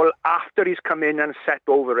ball after he's come in and set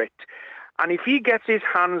over it. And if he gets his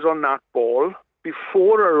hands on that ball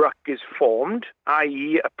before a ruck is formed,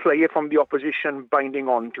 i.e. a player from the opposition binding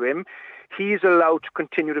onto him, he's allowed to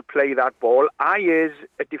continue to play that ball. I is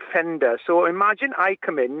a defender. So imagine I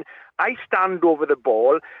come in, I stand over the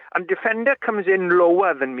ball, and defender comes in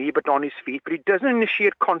lower than me, but on his feet, but he doesn't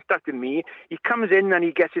initiate contact with me. He comes in and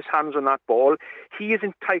he gets his hands on that ball. He is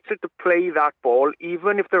entitled to play that ball,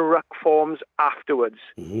 even if the ruck forms afterwards,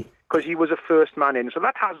 because he was a first man in. So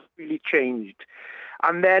that has really changed.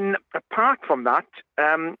 And then, apart from that,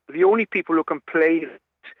 the only people who can play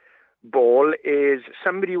ball is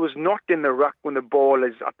somebody who was not in the ruck when the ball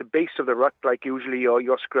is at the base of the ruck, like usually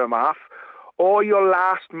your scrum half, or your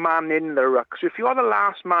last man in the ruck. So if you're the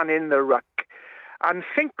last man in the ruck, and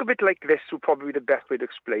think of it like this would probably be the best way to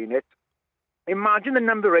explain it. Imagine the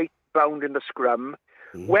number 8 bound in the scrum.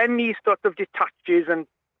 When he sort of detaches and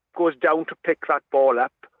goes down to pick that ball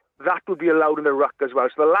up, that would be allowed in the ruck as well.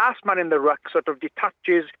 So the last man in the ruck sort of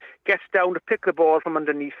detaches, gets down to pick the ball from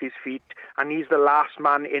underneath his feet, and he's the last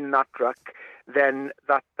man in that ruck, then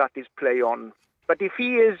that is play on. But if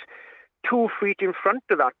he is 2 feet in front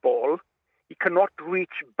of that ball, he cannot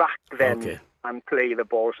reach back then and play the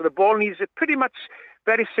ball. So the ball needs pretty much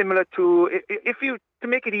very similar to, to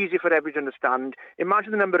make it easy for everyone to understand,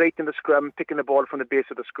 imagine the number 8 in the scrum picking the ball from the base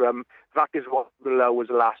of the scrum. That is what we allow as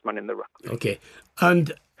the last man in the ruck. Okay.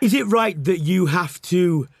 And is it right that you have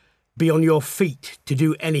to be on your feet to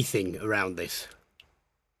do anything around this?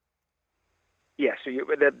 Yes,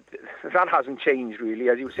 that hasn't changed really.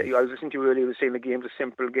 As you say, I was listening to you earlier, you were saying the game's a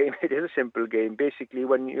simple game. It is a simple game. Basically,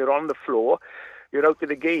 when you're on the floor, you're out of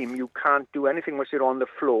the game. You can't do anything once you're on the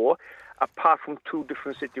floor, apart from 2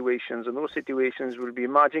 different situations. And those situations will be,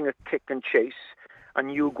 imagine a kick and chase,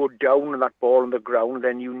 and you go down on that ball on the ground,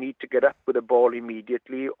 then you need to get up with the ball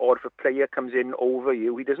immediately. Or if a player comes in over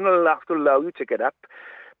you, he doesn't have to allow you to get up,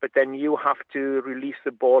 but then you have to release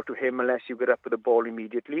the ball to him unless you get up with the ball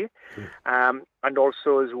immediately. And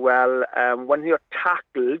also as well, when you're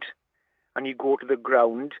tackled and you go to the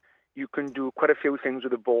ground, you can do quite a few things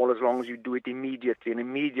with the ball as long as you do it immediately. And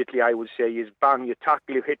immediately, I would say, is bang, you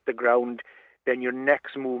tackle, you hit the ground, then your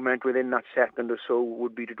next movement within that second or so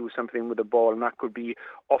would be to do something with the ball. And that could be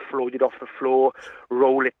offload it off the floor,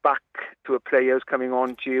 roll it back to a player who's coming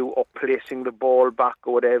on to you, or placing the ball back,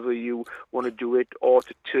 or whatever you want to do it, or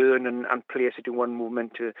to turn and place it in one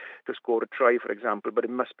movement to score a try, for example. But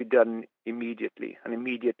it must be done immediately. And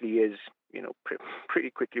immediately is,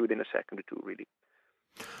 pretty quickly within a second or two, really.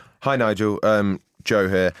 Hi, Nigel. Joe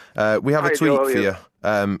here. We have a tweet Joe, for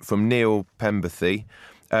you from Neil Pemberthy.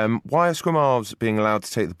 Why are scrum halves being allowed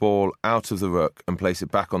to take the ball out of the ruck and place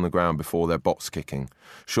it back on the ground before their box kicking?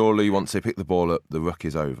 Surely once they pick the ball up, the ruck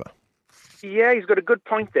is over. Yeah, he's got a good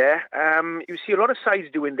point there. You see a lot of sides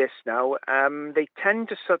doing this now. They tend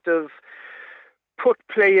to sort of put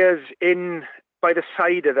players in by the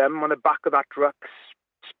side of them on the back of that ruck,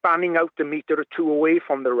 spanning out a metre or 2 away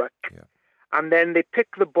from the ruck. Yeah. And then they pick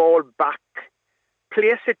the ball back,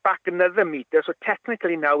 place it back another metre, so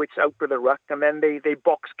technically now it's out of the ruck, and then they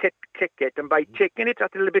box kick it, and by taking it a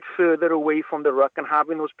little bit further away from the ruck and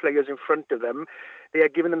having those players in front of them, they are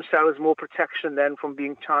giving themselves more protection then from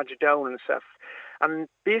being charged down and stuff. And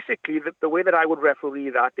basically, the way that I would referee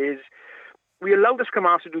that is, we allow the scrum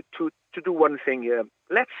halves to do one thing here.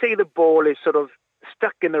 Let's say the ball is sort of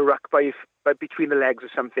stuck in the ruck by between the legs or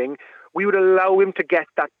something. We would allow him to get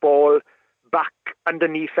that ball back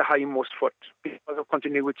underneath the hindmost foot because of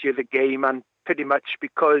continuity of the game, and pretty much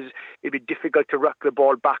because it'd be difficult to ruck the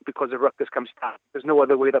ball back because the ruckers come stacked. There's no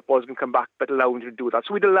other way that ball's going to come back but allow him to do that.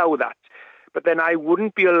 So we'd allow that. But then I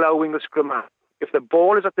wouldn't be allowing the scrum half. If the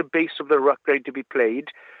ball is at the base of the ruck ready to be played,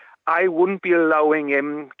 I wouldn't be allowing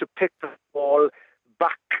him to pick the ball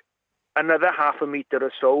back another half a metre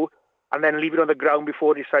or so and then leave it on the ground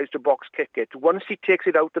before he decides to box kick it. Once he takes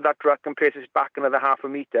it out of that ruck and places it back another half a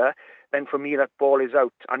metre, then for me that ball is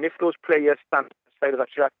out. And if those players stand at the side of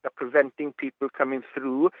that ruck, are preventing people coming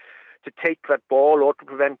through to take that ball or to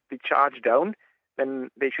prevent the charge down, then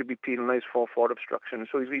they should be penalised for forward obstruction.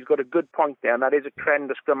 So he's got a good point there, and that is a trend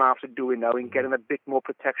the scrum halves are doing now in getting a bit more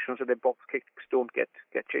protection so their box kicks don't get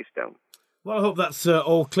chased down. Well, I hope that's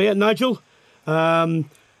all clear. Nigel,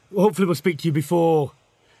 hopefully we'll speak to you before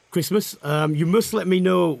Christmas. You must let me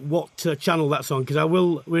know what channel that's on, because I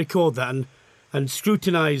will record that and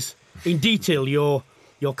scrutinise in detail your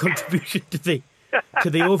contribution to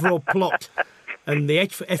the overall plot and the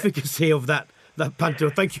efficacy of that panto.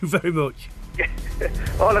 Thank you very much.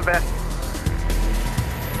 All the best.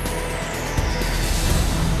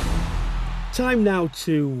 Time now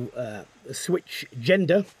to switch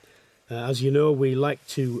gender. As you know, we like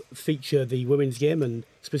to feature the women's game, and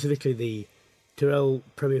specifically the Tyrrell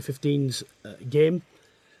Premier 15's game.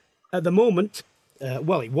 At the moment, it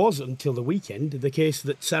was until the weekend, the case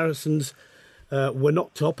that Saracens were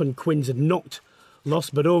not top and Quins had not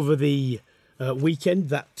lost, but over the weekend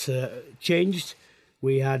that changed.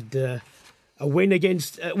 We had a win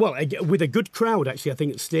against, with a good crowd actually. I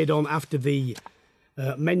think it stayed on after the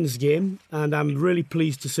men's game, and I'm really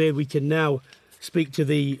pleased to say we can now speak to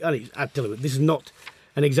I tell you, this is not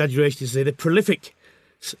an exaggeration to say, the prolific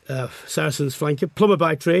Saracens flanker, plumber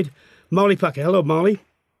by trade, Marlie Packer. Hello, Marlie.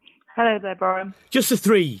 Hello there, Brian. Just the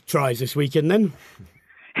 3 tries this weekend then?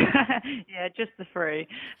 Yeah, just the 3.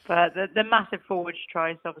 But the massive forwards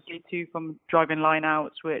tries, obviously 2 from driving line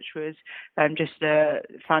outs, which was just a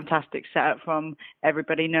fantastic setup from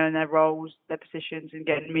everybody knowing their roles, their positions, and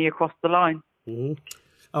getting me across the line. Mm-hmm.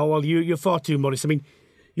 Oh, well, you're far too modest. I mean,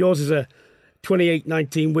 yours is a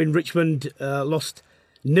 28-19 win. Richmond lost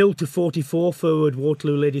 0-44. Forward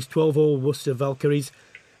Waterloo Ladies 12-all, Worcester Valkyries.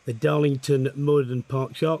 The Darlington Morden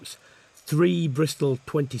Park Sharks 3, Bristol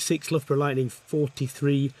 26, Loughborough Lightning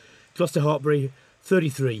 43, Gloucester Hartbury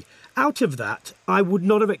 33. Out of that, I would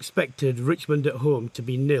not have expected Richmond at home to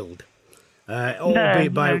be nilled,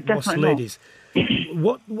 albeit by Worcester Ladies.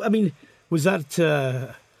 What was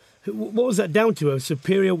that? What was that down to? A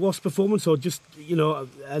superior Wasp performance, or just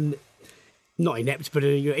and not inept, but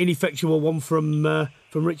an ineffectual one from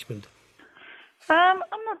Richmond? I'm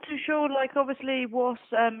not too sure. Obviously, Wasp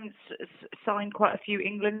signed quite a few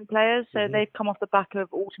England players, so they've come off the back of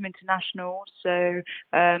autumn internationals. So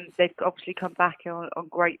they've obviously come back on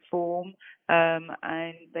great form,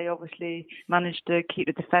 and they obviously managed to keep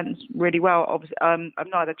the defence really well. Obviously, I've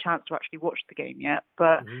not had a chance to actually watch the game yet,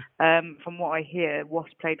 but from what I hear,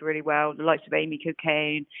 Wasp played really well. The likes of Amy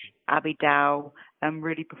Cocaine, Abby Dow,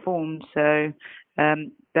 really performed. So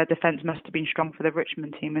their defence must have been strong for the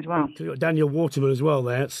Richmond team as well. So you've got Daniel Waterman as well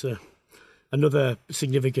there. That's another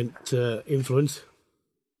significant influence.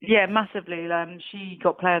 Yeah, massively. She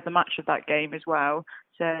got player of the match of that game as well.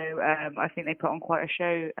 So I think they put on quite a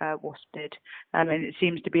show, Wasp did. And it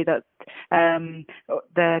seems to be that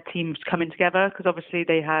their team's coming together, because obviously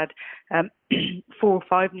they had 4 or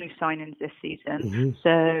 5 new signings this season.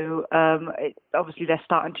 So obviously they're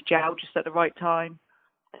starting to gel just at the right time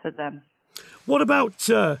for them. What about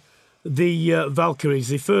the Valkyries?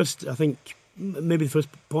 The first, I think, maybe the first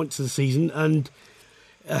points of the season, and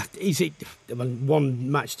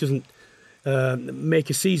one match doesn't make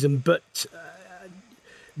a season, but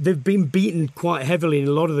they've been beaten quite heavily in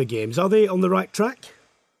a lot of the games. Are they on the right track?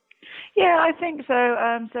 Yeah, I think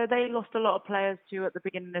so. So they lost a lot of players too at the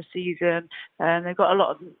beginning of the season, and they've got a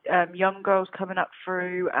lot of young girls coming up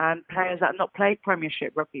through and players that have not played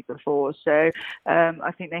Premiership rugby before. So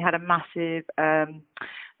I think they had a massive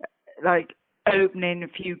opening a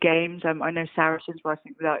few games. I know Saracens were, I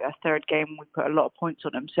think, without a third game, we put a lot of points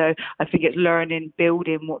on them. So I think it's learning,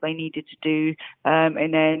 building what they needed to do,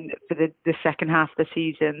 and then for the second half of the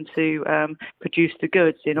season to produce the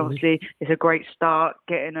goods. And obviously, it's a great start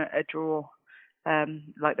getting a draw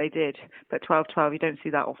like they did. But 12-12, you don't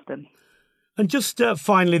see that often. And just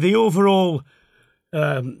finally, the overall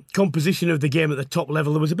composition of the game at the top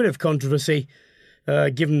level, there was a bit of controversy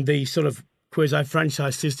given the sort of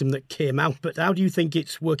quasi-franchise system that came out, but how do you think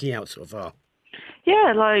it's working out so far?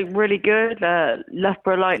 Yeah, really good.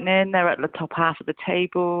 Loughborough Lightning, they're at the top half of the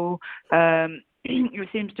table. It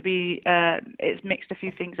seems to be, it's mixed a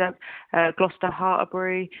few things up. Gloucester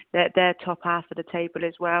Hartbury, they're top half of the table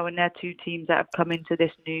as well, and they're 2 teams that have come into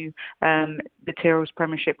this new, the Tyrrell's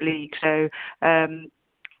Premiership League. So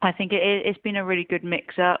I think it's been a really good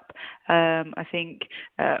mix-up. I think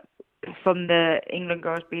from the England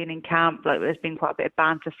girls being in camp, there's been quite a bit of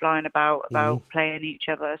banter flying about playing each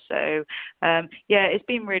other. So it's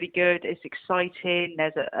been really good. It's exciting.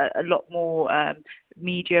 There's a lot more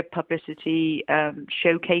media publicity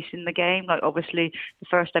showcasing the game. Obviously, the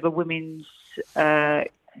first ever women's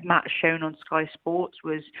match shown on Sky Sports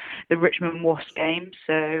was the Richmond Wasp game.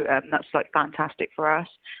 So that's fantastic for us.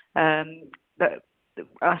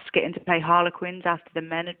 us getting to play Harlequins after the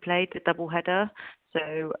men had played the double header.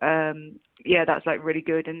 So that's like really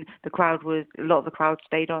good, and a lot of the crowd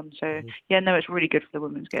stayed on. So it's really good for the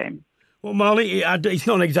women's game. Well, Marlie, it's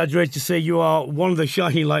not an exaggeration to say you are one of the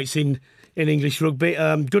shining lights in English rugby.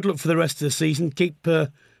 Good luck for the rest of the season. Keep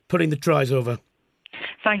putting the tries over.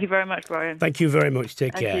 Thank you very much, Brian. Thank you very much.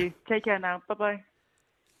 Take care. Thank you. Take care now. Bye-bye.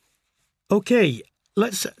 OK,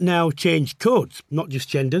 let's now change codes, not just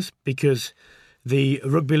genders, because the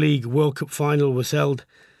Rugby League World Cup final was held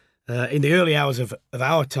in the early hours of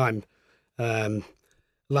our time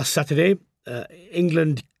last Saturday.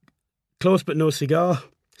 England, close but no cigar,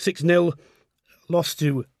 6-0, lost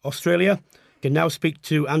to Australia. Can now speak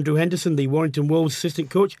to Andrew Henderson, the Warrington Wolves assistant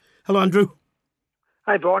coach. Hello, Andrew.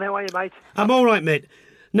 Hey, Brian, how are you, mate? I'm all right, mate.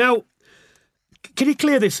 Now, can you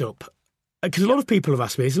clear this up? Because a lot of people have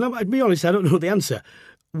asked me this, and I'll be honest, I don't know the answer.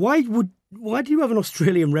 Why do you have an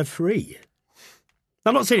Australian referee?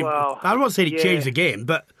 I'm not saying it changed the game,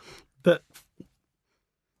 but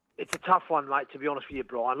it's a tough one, mate. To be honest with you,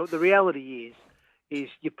 Brian. Look, the reality is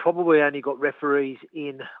you probably only got referees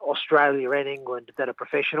in Australia and England that are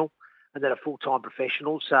professional and that are full-time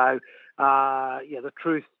professionals. So, the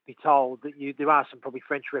truth be told, that there are some probably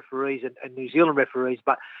French referees and New Zealand referees,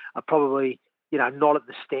 but are probably not at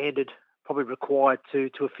the standard probably required to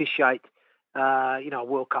officiate a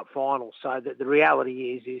World Cup final. So the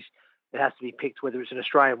reality is it has to be picked, whether it's an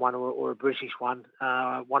Australian one or a British one.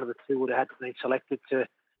 One of the two would have had to be selected to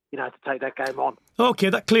take that game on. OK,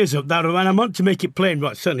 that clears up that. And I want to make it plain,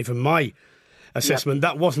 but certainly from my assessment,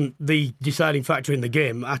 that wasn't the deciding factor in the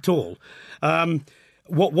game at all.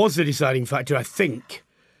 What was the deciding factor, I think,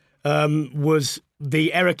 was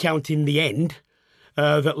the error count in the end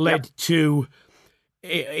that led to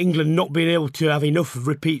England not being able to have enough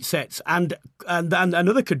repeat sets. And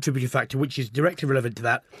another contributing factor, which is directly relevant to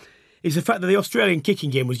that, is the fact that the Australian kicking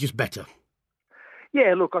game was just better.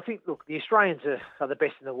 Yeah, I think the Australians are the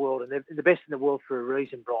best in the world, and they're the best in the world for a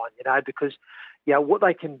reason, Brian, because what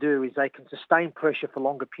they can do is they can sustain pressure for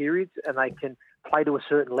longer periods, and they can play to a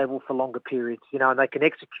certain level for longer periods, and they can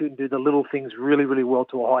execute and do the little things really, really well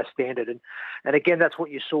to a high standard. And again, that's what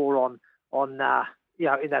you saw on in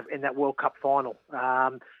that World Cup final. I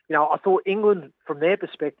thought England, from their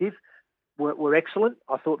perspective, were excellent.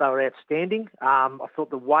 I thought they were outstanding. I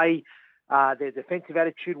thought the way their defensive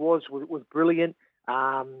attitude was brilliant. They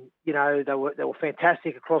were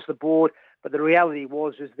fantastic across the board. But the reality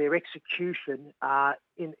was their execution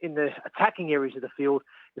in the attacking areas of the field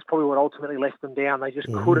is probably what ultimately let them down. They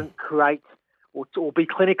just couldn't create or be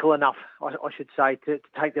clinical enough, I should say, to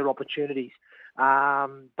take their opportunities.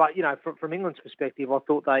 But from England's perspective, I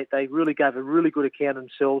thought they really gave a really good account of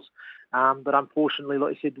themselves. But unfortunately,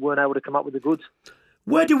 like you said, weren't able to come up with the goods.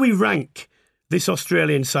 Where do we rank this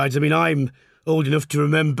Australian sides? I mean, I'm old enough to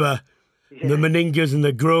remember the Meningas and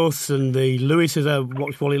the Growths and the Lewises. I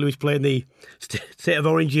watched Wally Lewis play in the State of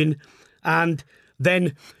Origin. And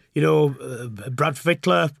then, Brad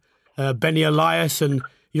Fittler, Benny Elias and,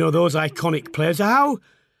 those iconic players. How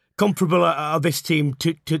comparable are this team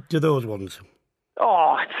to those ones?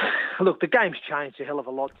 Oh, look, the game's changed a hell of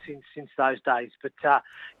a lot since those days. But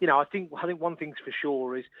I think one thing's for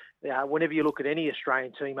sure is whenever you look at any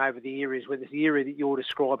Australian team over the years, whether it's the era that you're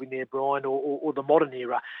describing there, Brian, or the modern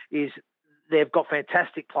era, is they've got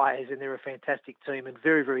fantastic players and they're a fantastic team and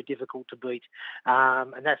very, very difficult to beat.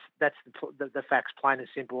 And that's the facts, plain and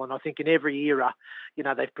simple. And I think in every era,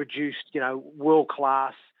 they've produced world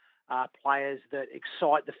class players that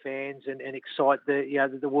excite the fans and excite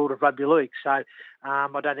the world of rugby league. So I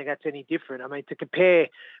don't think that's any different. I mean,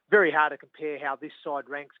 very hard to compare how this side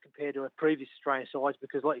ranks compared to a previous Australian sides,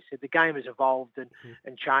 because, like you said, the game has evolved and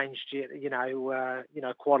changed,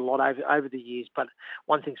 quite a lot over the years. But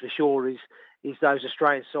one thing's for sure is those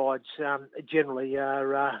Australian sides generally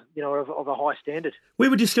are of a high standard. We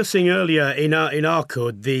were discussing earlier in our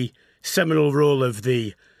code the seminal role of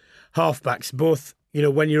the halfbacks, both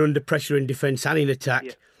when you're under pressure in defence and in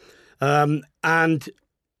attack. Yeah. And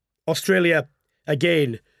Australia,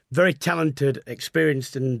 again, very talented,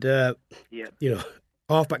 experienced and,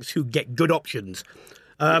 halfbacks who get good options.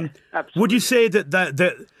 Would you say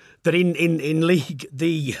that in league,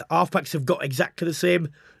 the halfbacks have got exactly the same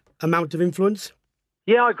amount of influence?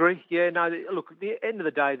 Yeah, I agree. Yeah, no, look, at the end of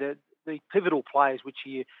the day, the pivotal players, which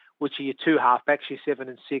are your two halfbacks, your 7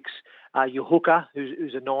 and 6, your hooker,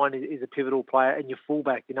 who's a 9, is a pivotal player, and your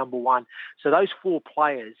fullback, your number 1. So those 4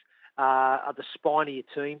 players are the spine of your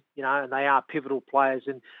team, and they are pivotal players,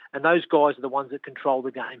 and those guys are the ones that control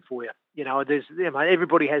the game for you.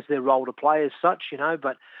 Everybody has their role to play as such,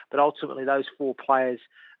 but ultimately those 4 players,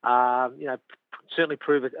 certainly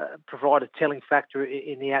provide a telling factor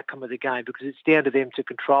in the outcome of the game, because it's down to them to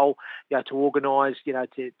control, to organise,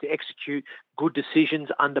 to execute good decisions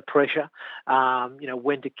under pressure,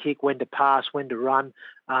 when to kick, when to pass, when to run,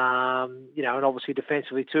 and obviously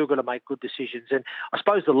defensively too, got to make good decisions. And I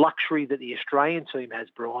suppose the luxury that the Australian team has,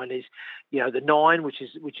 Brian, is, the 9, which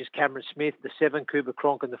is Cameron Smith, the 7, Cooper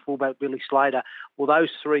Cronk, and the fullback Billy Slater. Well, those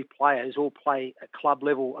 3 players all play at club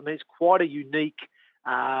level. I mean, it's quite a unique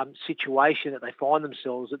situation that they find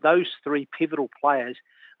themselves, that those 3 pivotal players,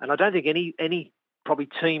 and I don't think any probably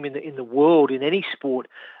team in the world in any sport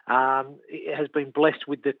has been blessed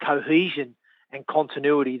with the cohesion and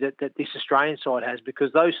continuity that this Australian side has,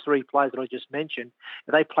 because those 3 players that I just mentioned,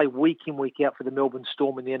 they play week in, week out for the Melbourne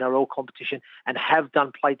Storm in the NRL competition, and have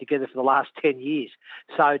played together for the last 10 years.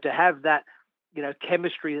 So to have that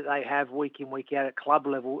chemistry that they have week in, week out at club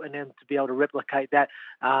level, and then to be able to replicate that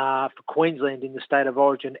for Queensland in the state of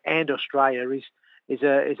origin and Australia is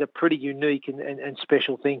a pretty unique and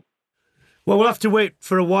special thing. Well, we'll have to wait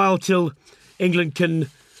for a while till England can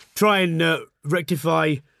try and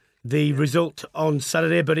rectify the result on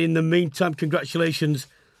Saturday. But in the meantime, congratulations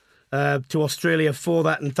to Australia for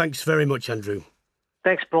that, and thanks very much, Andrew.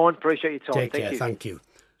 Thanks, Brian. Appreciate your time. Take care. Thank you.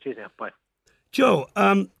 Cheers now. Bye. Joe,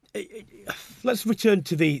 let's return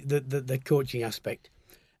to the coaching aspect.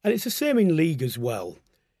 And it's the same in league as well.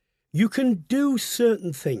 You can do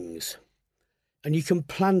certain things and you can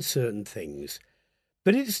plan certain things,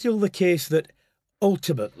 but it's still the case that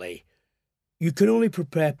ultimately you can only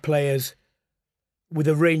prepare players with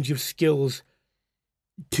a range of skills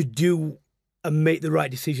to do and make the right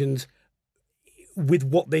decisions with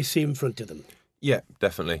what they see in front of them. Yeah,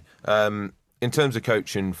 definitely. In terms of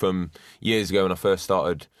coaching, from years ago when I first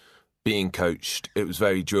started being coached, it was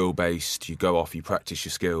very drill based. You go off, you practice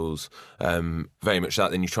your skills, very much that,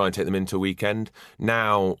 then you try and take them into a weekend.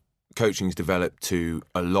 Now coaching's developed to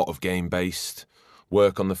a lot of game based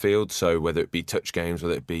work on the field, so whether it be touch games,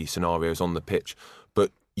 whether it be scenarios on the pitch, but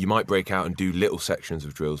you might break out and do little sections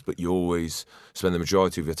of drills, but you always spend the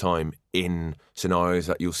majority of your time in scenarios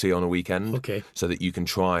that you'll see on a weekend. Okay. So that you can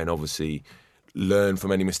try and obviously learn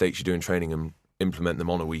from any mistakes you do in training and implement them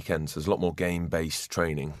on a weekend. So there's a lot more game-based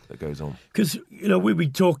training that goes on. Because, we've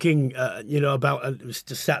been talking, about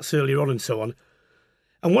stats earlier on and so on.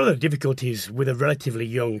 And one of the difficulties with a relatively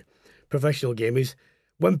young professional game is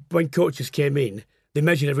when coaches came in, they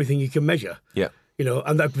measured everything you can measure. Yeah.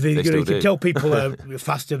 And you can tell people are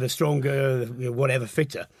faster, they're stronger, whatever,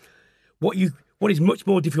 fitter. What is much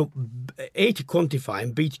more difficult, A, to quantify,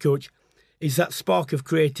 and B, to coach, is that spark of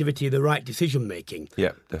creativity, the right decision making.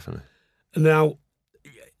 Yeah, definitely. Now,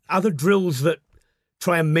 are there drills that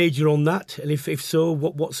try and major on that? And if so,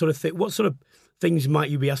 what sort of things might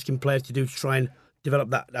you be asking players to do to try and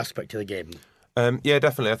develop that aspect of the game? Yeah,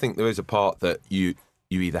 definitely. I think there is a part that you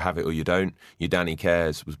either have it or you don't. Your Danny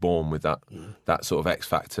Cares was born with that sort of X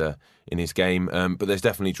factor in his game. But there's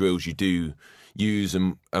definitely drills you do use,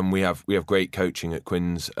 and we have great coaching at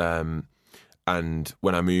Quins. And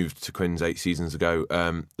when I moved to Quins 8 seasons ago,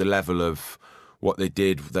 the level of what they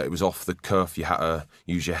did, that it was off the cuff. You had to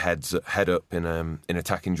use your head up in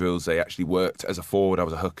attacking drills. They actually worked as a forward. I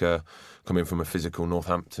was a hooker coming from a physical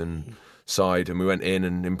Northampton side, and we went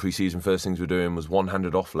in pre-season, first things we were doing was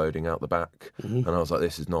one-handed offloading out the back. And I was like,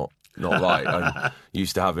 this is not right. I'm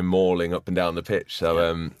used to having mauling up and down the pitch.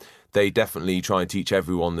 So they definitely try and teach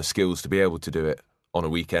everyone the skills to be able to do it on a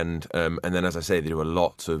weekend. And then, as I say, they do a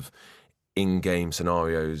lot of in-game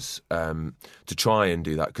scenarios to try and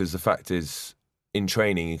do that, because the fact is, in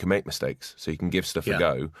training you can make mistakes, so you can give stuff a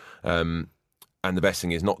go, and the best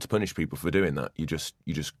thing is not to punish people for doing that. You just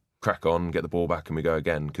crack on, get the ball back, and we go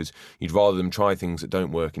again, because you'd rather them try things that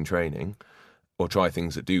don't work in training or try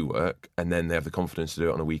things that do work, and then they have the confidence to do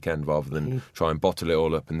it on a weekend, rather than try and bottle it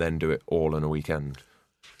all up and then do it all on a weekend.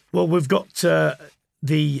 Well, we've got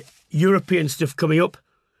the European stuff coming up.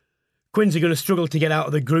 Quins are going to struggle to get out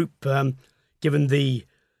of the group, given the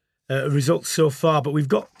results so far, but we've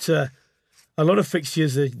got a lot of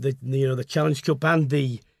fixtures, the Challenge Cup and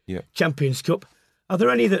the Champions Cup. Are there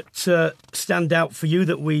any that stand out for you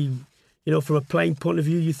that we, from a playing point of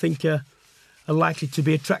view, you think are likely to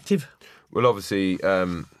be attractive? Well, obviously,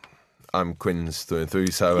 I'm Quins through and through,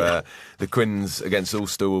 so the Quins against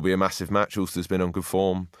Ulster will be a massive match. Ulster's been on good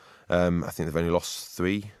form. I think they've only lost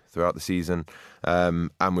 3 throughout the season,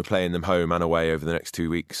 and we're playing them home and away over the next 2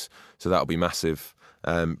 weeks, so that'll be massive.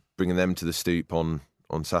 Bringing them to the Stoop on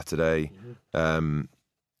Saturday,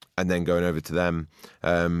 and then going over to them,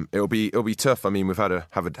 it'll be tough. I mean, we've had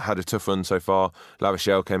a tough run so far. La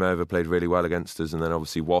Rochelle came over, played really well against us, and then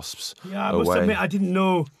obviously Wasps. Yeah, I must admit, I didn't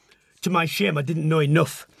know. To my shame, I didn't know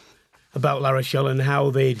enough about La Rochelle and how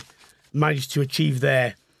they'd managed to achieve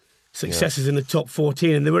their successes in the top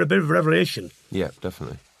 14, and they were a bit of a revelation. Yeah,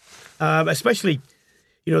 definitely. Especially,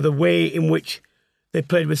 the way in which they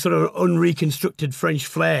played with sort of unreconstructed French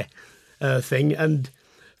flair thing. And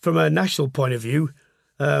from a national point of view,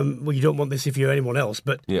 well, you don't want this if you're anyone else,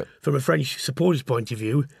 but from a French supporters' point of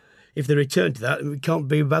view, if they return to that, it can't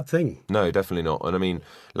be a bad thing. No, definitely not. And I mean,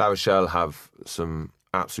 La Rochelle have some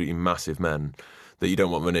absolutely massive men that you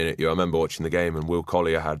don't want running at you. I remember watching the game, and Will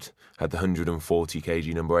Collier had the 140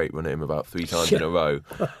 kg number 8 run at him about 3 times in a row,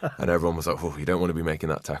 and everyone was like, "Oh, you don't want to be making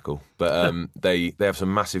that tackle." But they have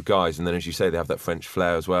some massive guys, and then as you say, they have that French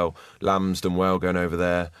flair as well. Lamb's done well going over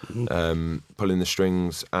there, pulling the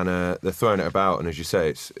strings, and they're throwing it about. And as you say,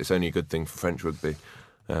 it's only a good thing for French rugby.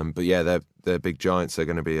 But yeah, they're big giants. They're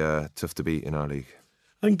going to be tough to beat in our league.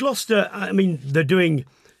 And Gloucester, I mean, they're doing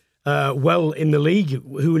well in the league.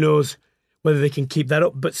 Who knows whether they can keep that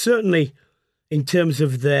up? But certainly, in terms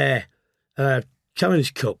of their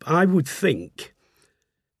Challenge Cup, I would think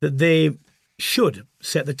that they should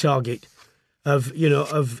set the target of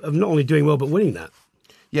not only doing well but winning that.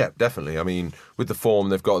 Yeah, definitely. I mean, with the form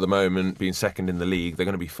they've got at the moment, being second in the league, they're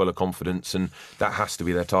going to be full of confidence, and that has to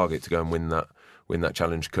be their target to go and win that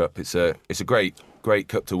Challenge Cup. It's a great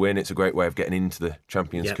cup to win. It's a great way of getting into the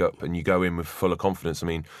Champions Cup, and you go in with full of confidence. I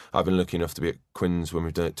mean, I've been lucky enough to be at Quins when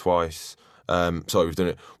we've done it twice. We've done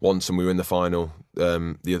it once, and we were in the final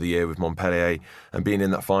the other year with Montpellier, and being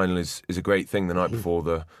in that final is a great thing the night before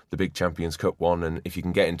the big Champions Cup one. And if you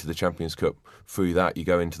can get into the Champions Cup through that, you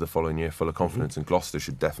go into the following year full of confidence, and Gloucester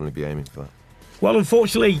should definitely be aiming for that. Well,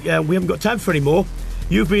 unfortunately, we haven't got time for any more.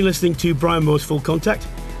 You've been listening to Brian Moore's Full Contact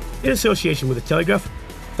in association with The Telegraph.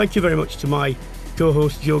 Thank you very much to my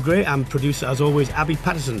co-host Joe Gray and producer, as always, Abby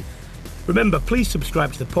Patterson. Remember, please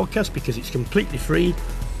subscribe to the podcast because it's completely free,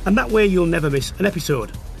 and that way you'll never miss an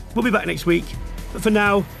episode. We'll be back next week, but for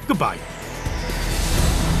now, goodbye.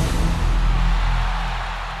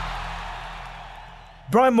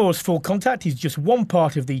 Brian Moore's Full Contact is just one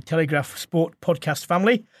part of the Telegraph Sport podcast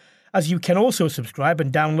family, as you can also subscribe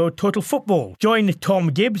and download Total Football. Join Tom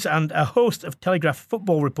Gibbs and a host of Telegraph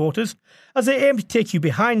football reporters as they aim to take you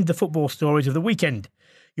behind the football stories of the weekend.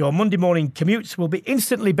 Your Monday morning commutes will be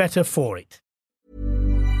instantly better for it.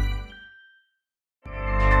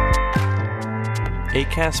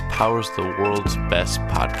 Acast powers the world's best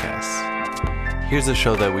podcasts. Here's a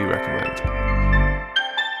show that we recommend.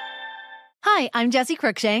 Hi, I'm Jessie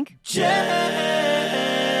Cruikshank. Jessie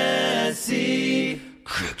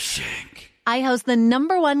Cruikshank. I host the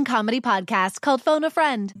 #1 comedy podcast called Phone a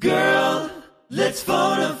Friend. Girl, let's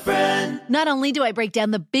phone a friend. Not only do I break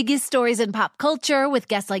down the biggest stories in pop culture with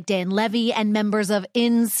guests like Dan Levy and members of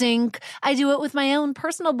NSYNC, I do it with my own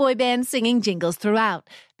personal boy band singing jingles throughout.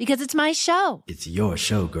 Because it's my show. It's your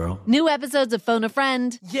show, girl. New episodes of Phone a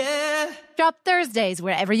Friend. Yeah. Drop Thursdays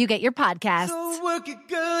wherever you get your podcasts. So work it,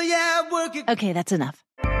 girl, yeah, work it. Okay, that's enough.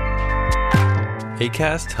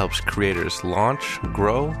 Acast helps creators launch,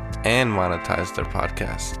 grow, and monetize their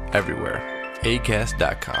podcasts everywhere.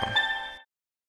 Acast.com.